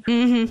long.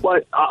 Mm-hmm.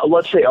 But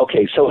let's say,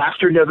 okay, so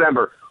after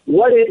November,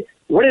 what did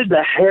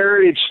the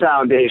Heritage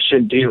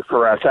Foundation do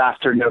for us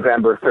after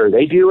November 3rd?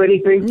 They do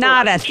anything?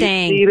 Not a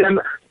thing. Did you see them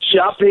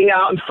jumping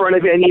out in front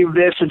of any of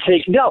this and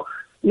taking...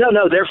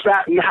 No, they're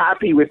fat and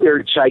happy with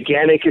their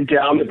gigantic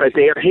endowment, but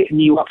they are hitting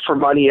you up for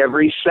money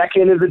every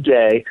second of the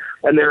day.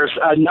 And there's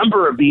a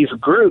number of these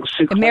groups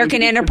who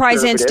American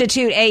Enterprise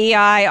Institute,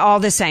 AEI, all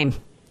the same.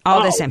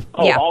 The same.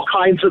 Yeah. All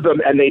kinds of them,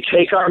 and they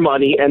take our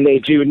money and they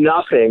do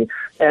nothing.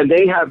 And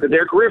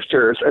they're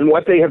grifters, and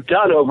what they have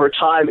done over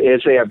time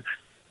is they have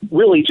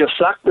really just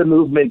sucked the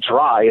movement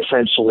dry,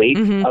 essentially,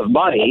 of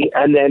money,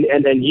 and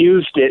then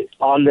used it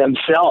on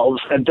themselves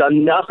and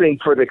done nothing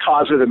for the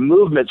cause of the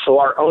movement. So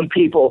our own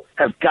people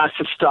have got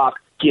to stop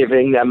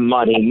giving them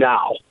money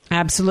now.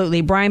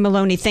 Absolutely. Brian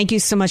Maloney, thank you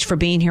so much for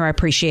being here. I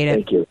appreciate it.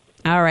 Thank you.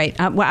 All right.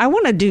 Well, I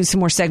want to do some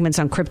more segments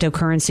on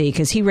cryptocurrency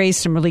because he raised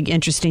some really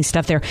interesting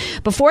stuff there.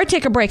 Before I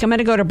take a break, I'm going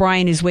to go to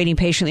Brian, who's waiting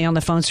patiently on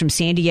the phones from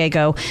San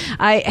Diego.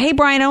 Hey,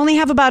 Brian, I only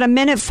have about a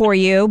minute for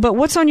you, but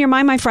what's on your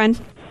mind, my friend?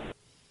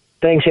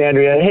 Thanks,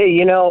 Andrea. Hey,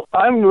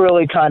 I'm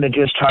really kind of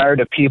just tired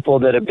of people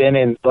that have been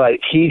in, like,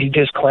 he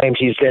just claims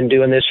he's been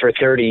doing this for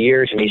 30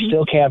 years, and he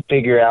still can't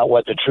figure out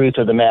what the truth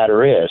of the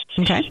matter is.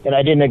 Okay. And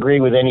I didn't agree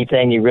with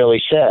anything you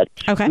really said.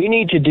 Okay. We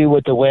need to do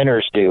what the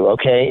winners do,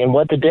 okay? And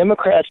what the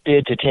Democrats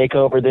did to take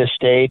over this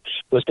state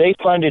was they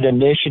funded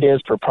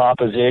initiatives for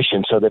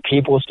proposition so that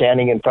people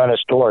standing in front of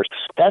stores,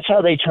 that's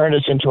how they turned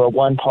us into a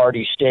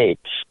one-party state.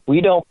 We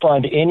don't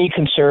fund any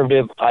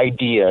conservative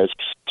ideas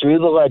through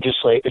the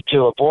legislature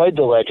to avoid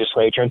the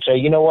legislature and say,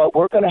 you know what,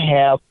 we're going to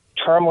have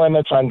term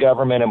limits on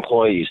government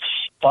employees.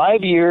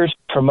 5 years,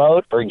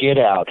 promote or get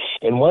out.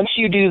 And once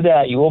you do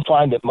that, you will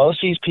find that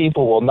most of these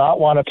people will not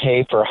want to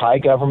pay for high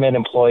government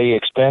employee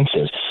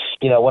expenses.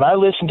 When I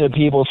listen to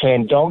people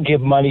saying don't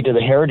give money to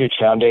the Heritage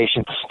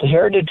Foundation, the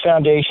Heritage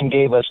Foundation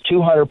gave us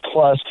 200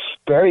 plus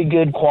very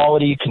good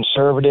quality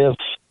conservative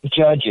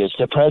judges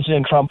that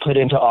President Trump put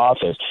into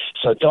office.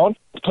 So don't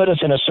put us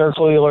in a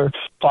circular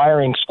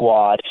firing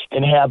squad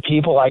and have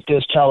people like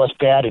this tell us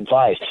bad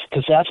advice,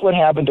 because that's what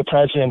happened to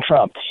President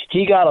Trump.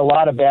 He got a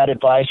lot of bad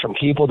advice from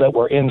people that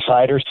were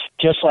insiders,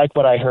 just like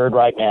what I heard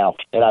right now,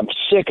 and I'm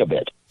sick of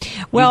it.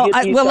 Well,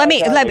 let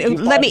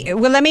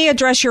me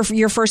address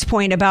your first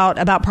point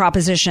about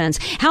propositions.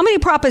 How many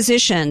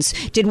propositions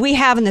did we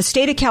have in the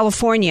state of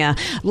California?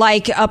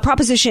 Like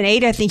Proposition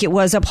 8, I think it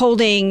was,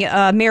 upholding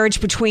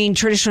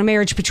traditional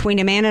marriage between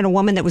a man and a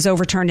woman that was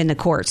overturned in the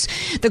courts.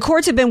 The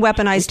courts have been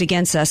weaponized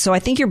against us, so I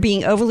think you're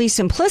being overly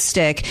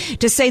simplistic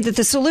to say that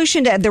the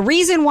solution to the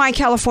reason why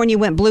California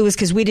went blue is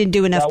because we didn't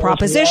do enough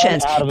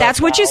propositions.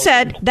 That's what you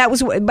said. That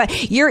was,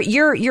 but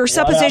your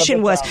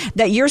supposition was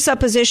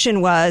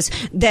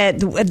that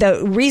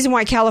the reason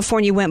why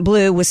California went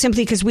blue was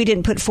simply because we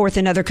didn't put forth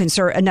enough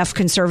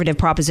conservative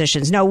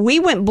propositions. No, we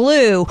went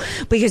blue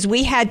because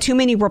we had too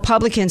many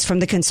Republicans from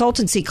the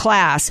consultancy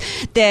class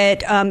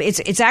that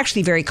it's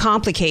actually very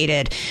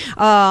complicated.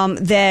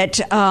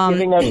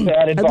 Giving us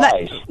bad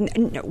advice.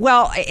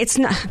 Well, it's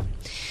not.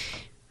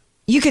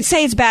 You could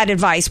say it's bad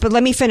advice, but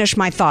let me finish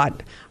my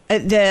thought.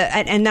 And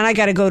then I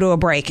got to go to a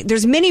break.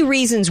 There's many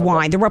reasons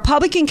why. The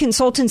Republican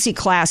consultancy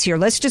class here,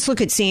 let's just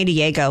look at San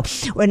Diego,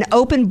 an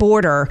open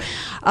border.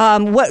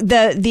 What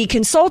the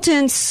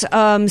consultants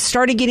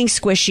started getting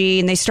squishy,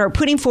 and they start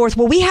putting forth,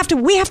 well, we have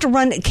to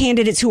run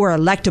candidates who are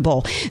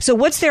electable. So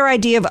what's their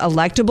idea of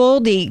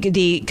electable?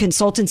 The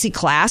consultancy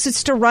class,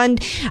 it's to run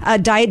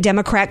Diet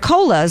Democrat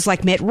colas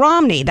like Mitt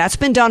Romney. That's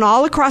been done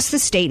all across the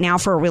state now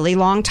for a really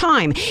long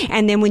time.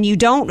 And then when you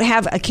don't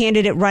have a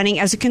candidate running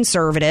as a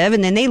conservative,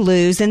 and then they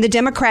lose, then the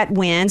Democrat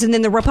wins, and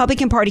then the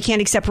Republican Party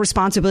can't accept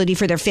responsibility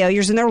for their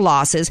failures and their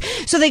losses.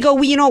 So they go,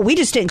 well, we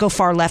just didn't go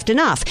far left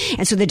enough.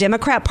 And so the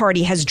Democrat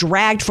Party has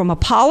dragged from a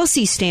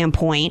policy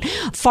standpoint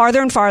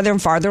farther and farther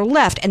and farther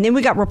left. And then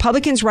we got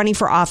Republicans running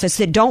for office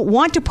that don't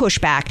want to push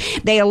back.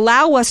 They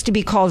allow us to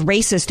be called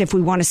racist if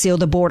we want to seal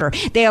the border.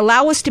 They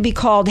allow us to be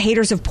called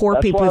haters of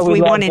poor people if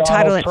we want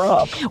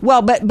entitlement.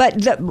 Well,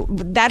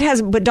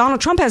 but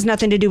Donald Trump has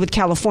nothing to do with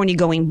California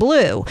going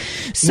blue.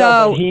 So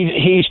no, but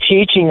he's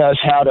teaching us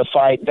how to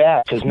fight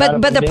back.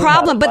 But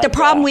the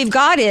problem we've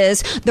got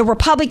is the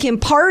Republican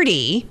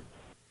Party.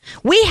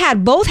 We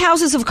had both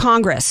houses of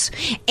Congress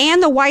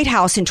and the White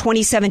House in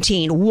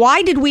 2017.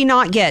 Why did we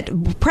not get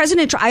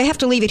President Trump? I have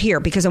to leave it here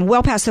because I'm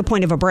well past the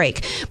point of a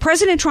break.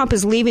 President Trump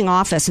is leaving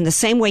office in the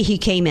same way he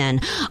came in,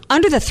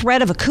 under the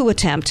threat of a coup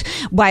attempt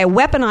by a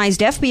weaponized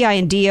FBI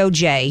and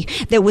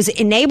DOJ that was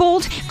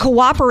enabled,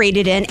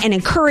 cooperated in, and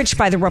encouraged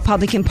by the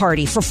Republican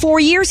Party. For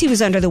 4 years, he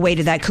was under the weight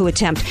of that coup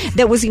attempt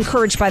that was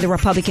encouraged by the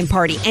Republican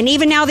Party. And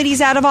even now that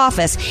he's out of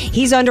office,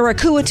 he's under a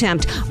coup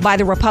attempt by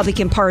the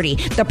Republican Party.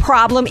 The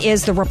problem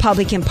is the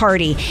Republican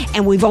Party.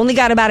 And we've only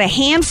got about a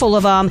handful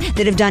of them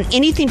that have done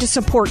anything to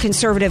support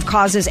conservative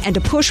causes and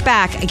to push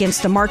back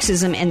against the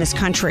Marxism in this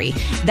country.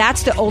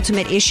 That's the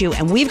ultimate issue.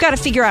 And we've got to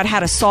figure out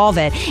how to solve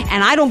it.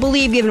 And I don't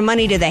believe giving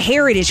money to the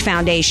Heritage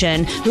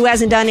Foundation, who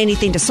hasn't done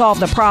anything to solve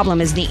the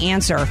problem, is the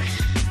answer.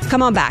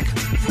 Come on back.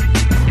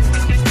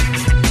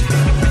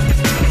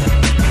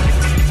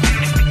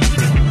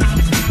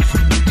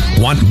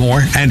 Want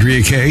more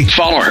Andrea Kaye?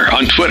 Follow her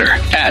on Twitter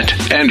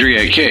at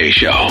Andrea Kaye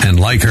Show. And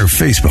like her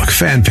Facebook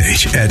fan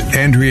page at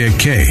Andrea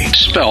Kaye.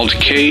 Spelled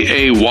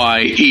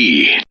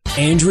Kaye.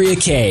 Andrea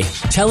Kaye,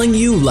 telling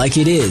you like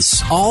it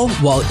is, all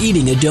while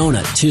eating a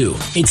donut, too.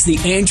 It's the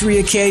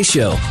Andrea Kaye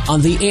Show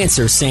on The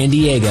Answer San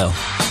Diego.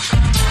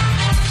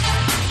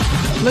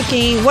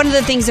 One of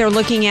the things they're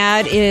looking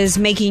at is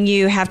making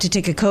you have to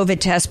take a COVID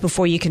test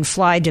before you can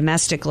fly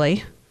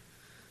domestically.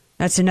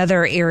 That's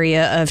another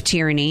area of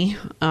tyranny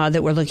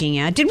that we're looking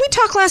at. Did we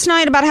talk last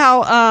night about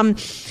how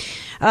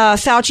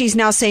Fauci's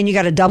now saying you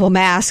got a double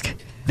mask?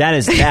 That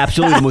is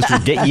absolutely the most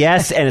ridiculous.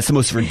 Yes, and it's the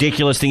most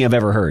ridiculous thing I've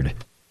ever heard.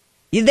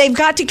 They've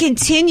got to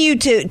continue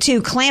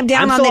to clamp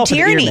down on the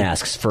tyranny. Ear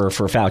masks for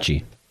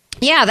Fauci.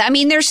 Yeah, I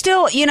mean, they're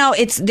still,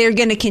 they're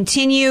going to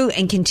continue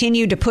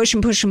to push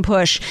and push and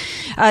push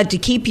to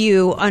keep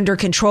you under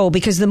control,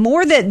 because the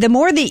more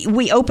that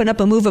we open up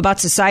and move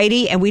about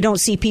society and we don't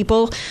see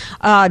people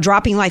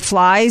dropping like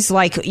flies,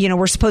 like,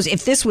 we're supposed,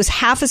 if this was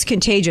half as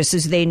contagious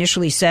as they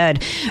initially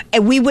said,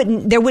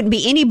 there wouldn't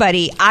be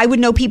anybody. I would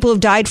know people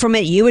who've died from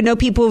it. You would know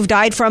people who've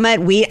died from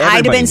it.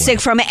 I'd have been sick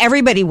from it.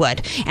 Everybody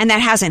would. And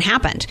that hasn't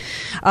happened.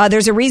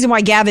 There's a reason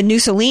why Gavin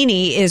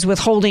Mussolini is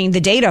withholding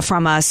the data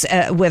from us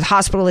with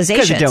hospitalization.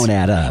 Because it don't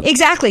add up.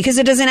 Exactly, because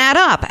it doesn't add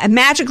up. And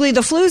magically,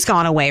 the flu's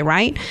gone away,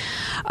 right?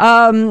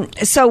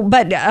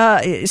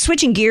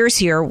 Switching gears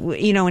here,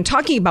 and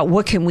talking about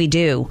what can we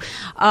do,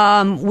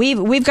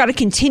 we've got to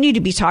continue to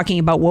be talking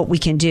about what we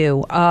can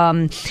do,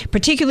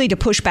 particularly to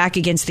push back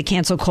against the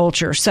cancel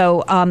culture.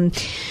 So,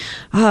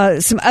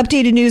 some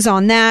updated news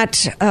on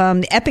that.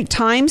 Epic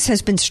Times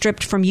has been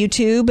stripped from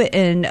YouTube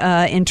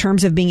in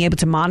terms of being able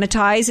to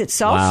monetize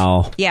itself.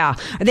 Wow. Yeah.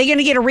 Are they going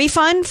to get a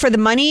refund for the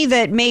money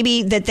that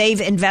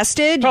they've invested?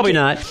 Probably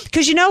not.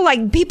 Because,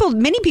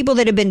 many people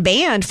that have been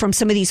banned from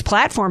some of these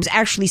platforms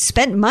actually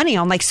spent money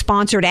on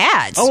sponsored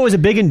ads. Oh, it was a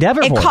big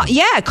endeavor for them.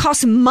 Yeah, it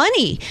costs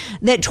money.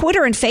 That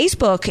Twitter and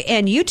Facebook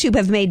and YouTube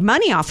have made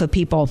money off of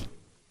people.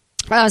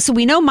 So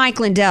we know Mike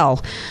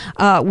Lindell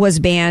was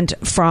banned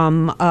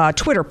from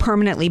Twitter,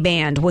 permanently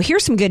banned. Well,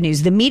 here's some good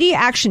news. The Media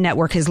Action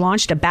Network has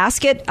launched a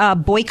basket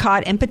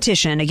boycott and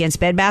petition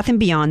against Bed Bath &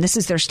 Beyond. This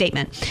is their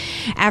statement.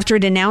 After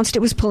it announced it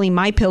was pulling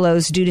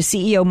MyPillows due to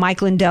CEO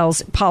Mike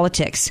Lindell's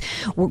politics.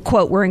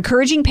 We're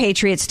encouraging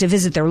patriots to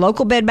visit their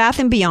local Bed Bath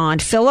 &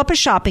 Beyond, fill up a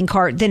shopping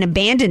cart, then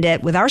abandon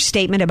it with our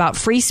statement about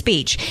free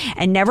speech,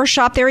 and never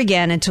shop there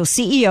again until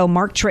CEO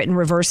Mark Tritton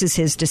reverses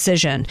his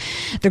decision.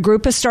 The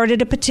group has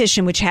started a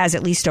petition which has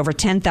at least over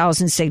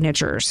 10,000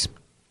 signatures.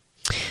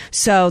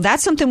 So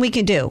that's something we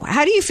can do.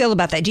 How do you feel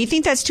about that? Do you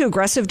think that's too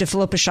aggressive to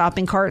fill up a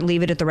shopping cart and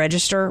leave it at the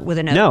register with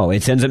a note? No,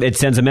 it sends a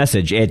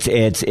message. It's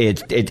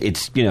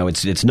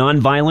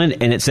nonviolent,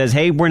 and it says,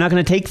 "Hey, we're not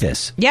going to take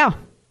this." Yeah.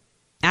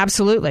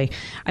 Absolutely.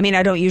 I mean,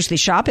 I don't usually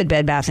shop at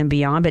Bed Bath &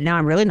 Beyond, but now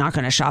I'm really not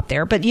going to shop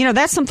there. But,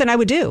 that's something I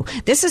would do.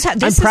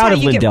 I'm proud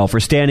of Lindell for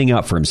standing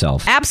up for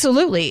himself.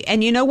 Absolutely.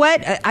 And you know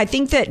what? I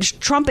think that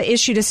Trump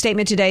issued a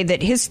statement today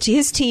that his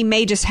team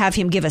may just have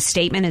him give a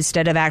statement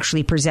instead of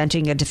actually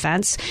presenting a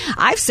defense.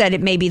 I've said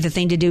it may be the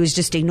thing to do is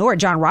just ignore it.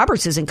 John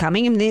Roberts isn't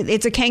coming, and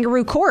it's a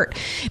kangaroo court.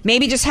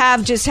 Maybe just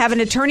have an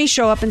attorney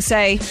show up and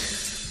say,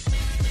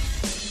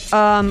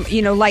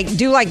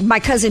 do like my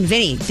cousin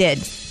Vinny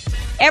did.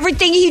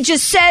 Everything he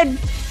just said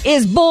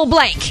is bull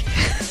blank.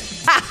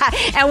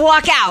 And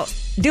walk out.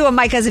 Do a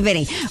My Cousin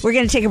Vinny. We're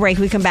going to take a break.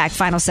 We come back.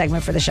 Final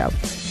segment for the show.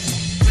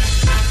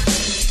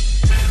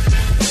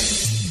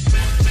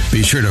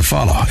 Be sure to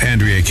follow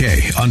Andrea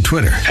Kaye on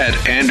Twitter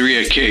at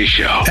Andrea Kaye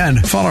Show.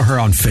 And follow her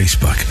on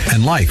Facebook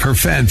and like her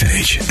fan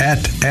page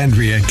at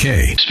Andrea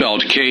Kaye.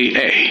 Spelled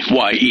Kaye.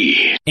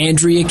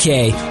 Andrea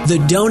Kaye, the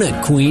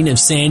donut queen of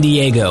San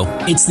Diego.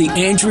 It's the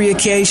Andrea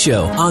Kaye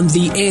Show on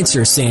The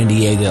Answer San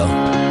Diego.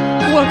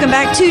 Welcome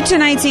back to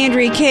tonight's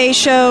Andrea Kaye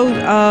Show.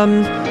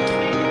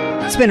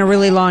 It's been a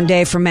really long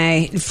day for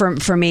me.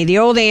 The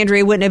old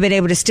Andrea wouldn't have been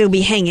able to still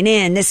be hanging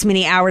in this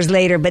many hours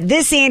later, but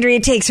this Andrea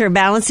takes her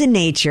balance in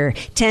nature.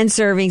 10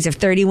 servings of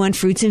 31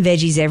 fruits and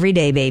veggies every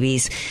day,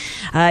 babies.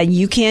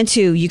 You can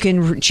too. You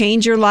can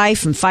change your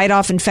life and fight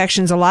off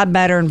infections a lot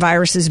better and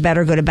viruses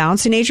better. Go to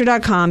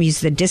balanceinature.com.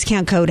 Use the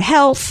discount code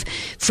HEALTH.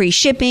 Free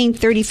shipping,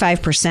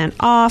 35%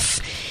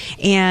 off.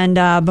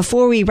 And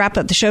before we wrap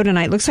up the show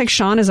tonight, looks like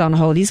Sean is on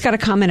hold. He's got a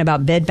comment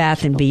about Bed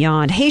Bath &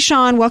 Beyond. Hey,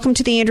 Sean, welcome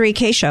to the Andrea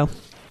Kaye Show.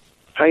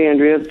 Hi,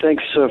 Andrea.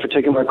 Thanks for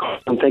taking my call,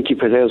 and thank you,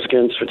 Padeo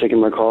Skins, for taking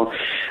my call.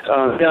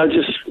 I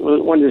just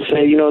wanted to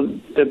say,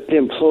 the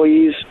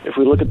employees, if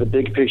we look at the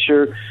big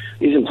picture,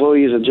 these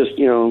employees are just,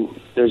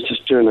 they're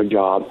just doing their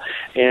job.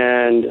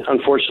 And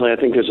unfortunately, I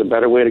think there's a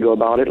better way to go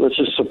about it. Let's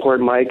just support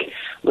Mike.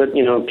 Let,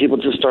 people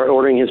just start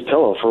ordering his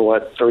pillow for,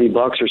 $30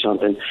 or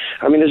something.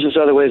 I mean, there's just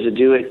other ways to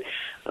do it.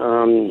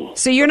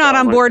 So you're not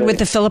on board with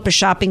the fill up a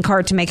shopping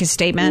cart to make a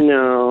statement?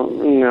 No.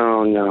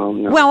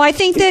 Well, I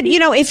think that,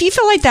 if you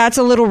feel like that's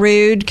a little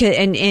rude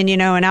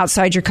and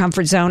outside your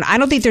comfort zone, I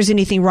don't think there's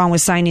anything wrong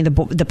with signing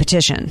the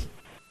petition.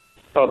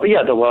 Oh, but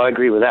I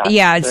agree with that.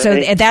 Yeah,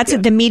 so that's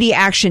the Media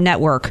Action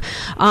Network,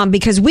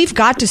 because we've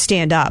got to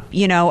stand up.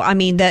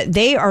 That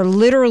they are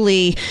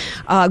literally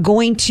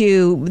going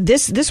to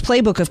this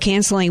playbook of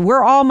canceling.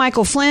 We're all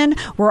Michael Flynn.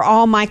 We're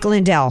all Mike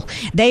Lindell.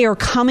 They are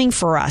coming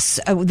for us.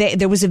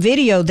 There was a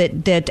video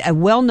that a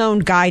well-known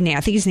guy now,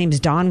 I think his name is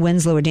Don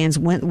Winslow or Dan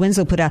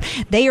Winslow, put out.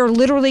 They are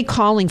literally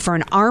calling for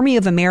an army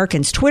of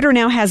Americans. Twitter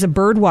now has a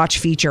birdwatch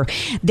feature.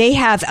 They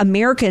have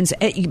Americans.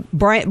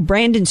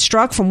 Brandon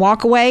Struck from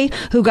Walkaway,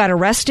 who got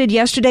arrested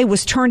yesterday,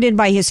 was turned in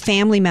by his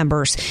family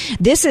members.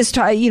 This is,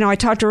 I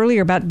talked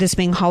earlier about this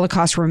being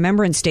Holocaust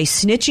Remembrance Day.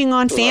 Snitching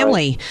on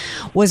family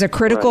was a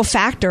critical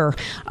factor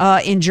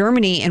in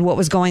Germany and what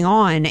was going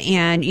on.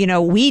 And,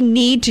 we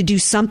need to do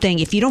something.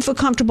 If you don't feel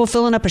comfortable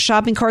filling up a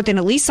shopping cart, then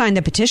at least sign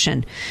the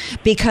petition,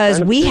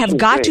 because we have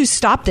got to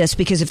stop this.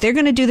 Because if they're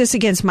going to do this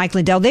against Mike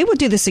Lindell, they will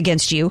do this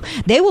against you.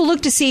 They will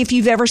look to see if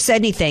you've ever said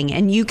anything,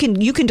 and you can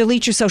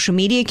delete your social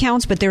media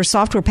accounts, but there are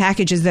software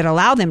packages that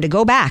allow them to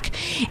go back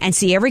and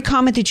see every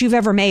comment that you've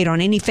ever made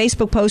on any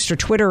Facebook post or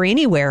Twitter or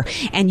anywhere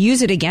and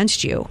use it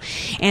against you.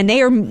 And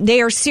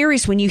they are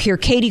serious when you hear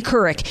Katie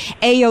Couric,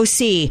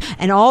 AOC,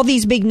 and all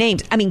these big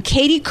names. I mean,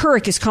 Katie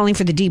Couric is calling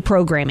for the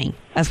deprogramming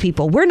of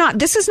people.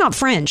 This is not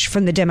fringe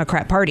from the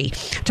Democrat Party,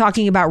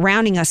 talking about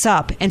rounding us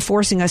up and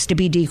forcing us to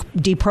be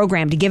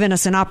deprogrammed, giving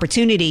us an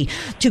opportunity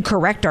to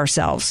correct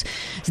ourselves.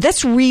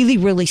 That's really,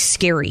 really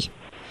scary.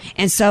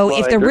 And so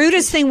if the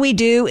rudest thing we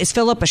do is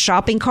fill up a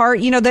shopping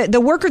cart,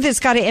 the worker that's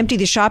got to empty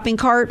the shopping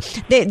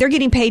cart, they're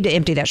getting paid to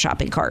empty that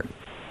shopping cart.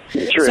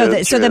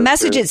 So the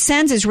message it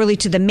sends is really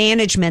to the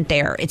management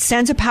there. It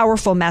sends a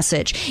powerful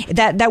message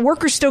that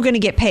worker's still going to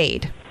get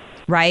paid.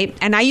 Right.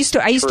 And I used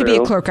to be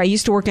a clerk. I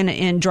used to work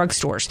in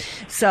drugstores.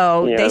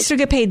 So they still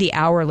get paid the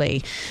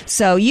hourly.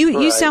 So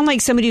you sound like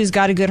somebody who's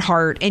got a good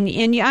heart, and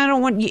I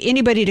don't want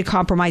anybody to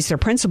compromise their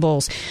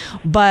principles.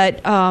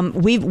 But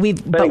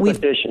we've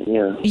petition.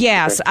 Yeah.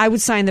 Yes, I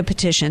would sign the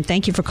petition.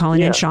 Thank you for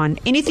calling in, Sean.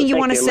 Anything you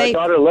want to say? My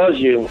daughter loves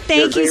you.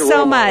 Thank you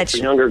so much. For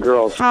younger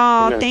girls.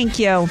 Oh, thank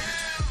you.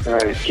 All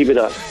right, keep it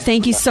up.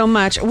 Thank you so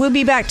much. We'll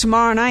be back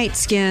tomorrow night,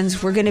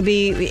 Skins. We're going to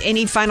be...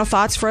 Any final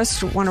thoughts for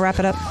us? Want to wrap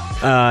it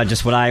up?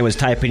 Just what I was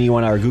typing you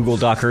on our Google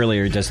Doc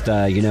earlier. Just,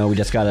 we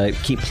just got to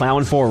keep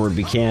plowing forward.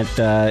 We can't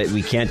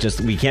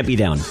be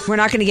down. We're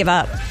not going to give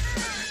up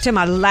to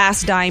my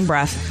last dying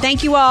breath.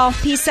 Thank you all.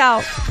 Peace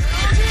out.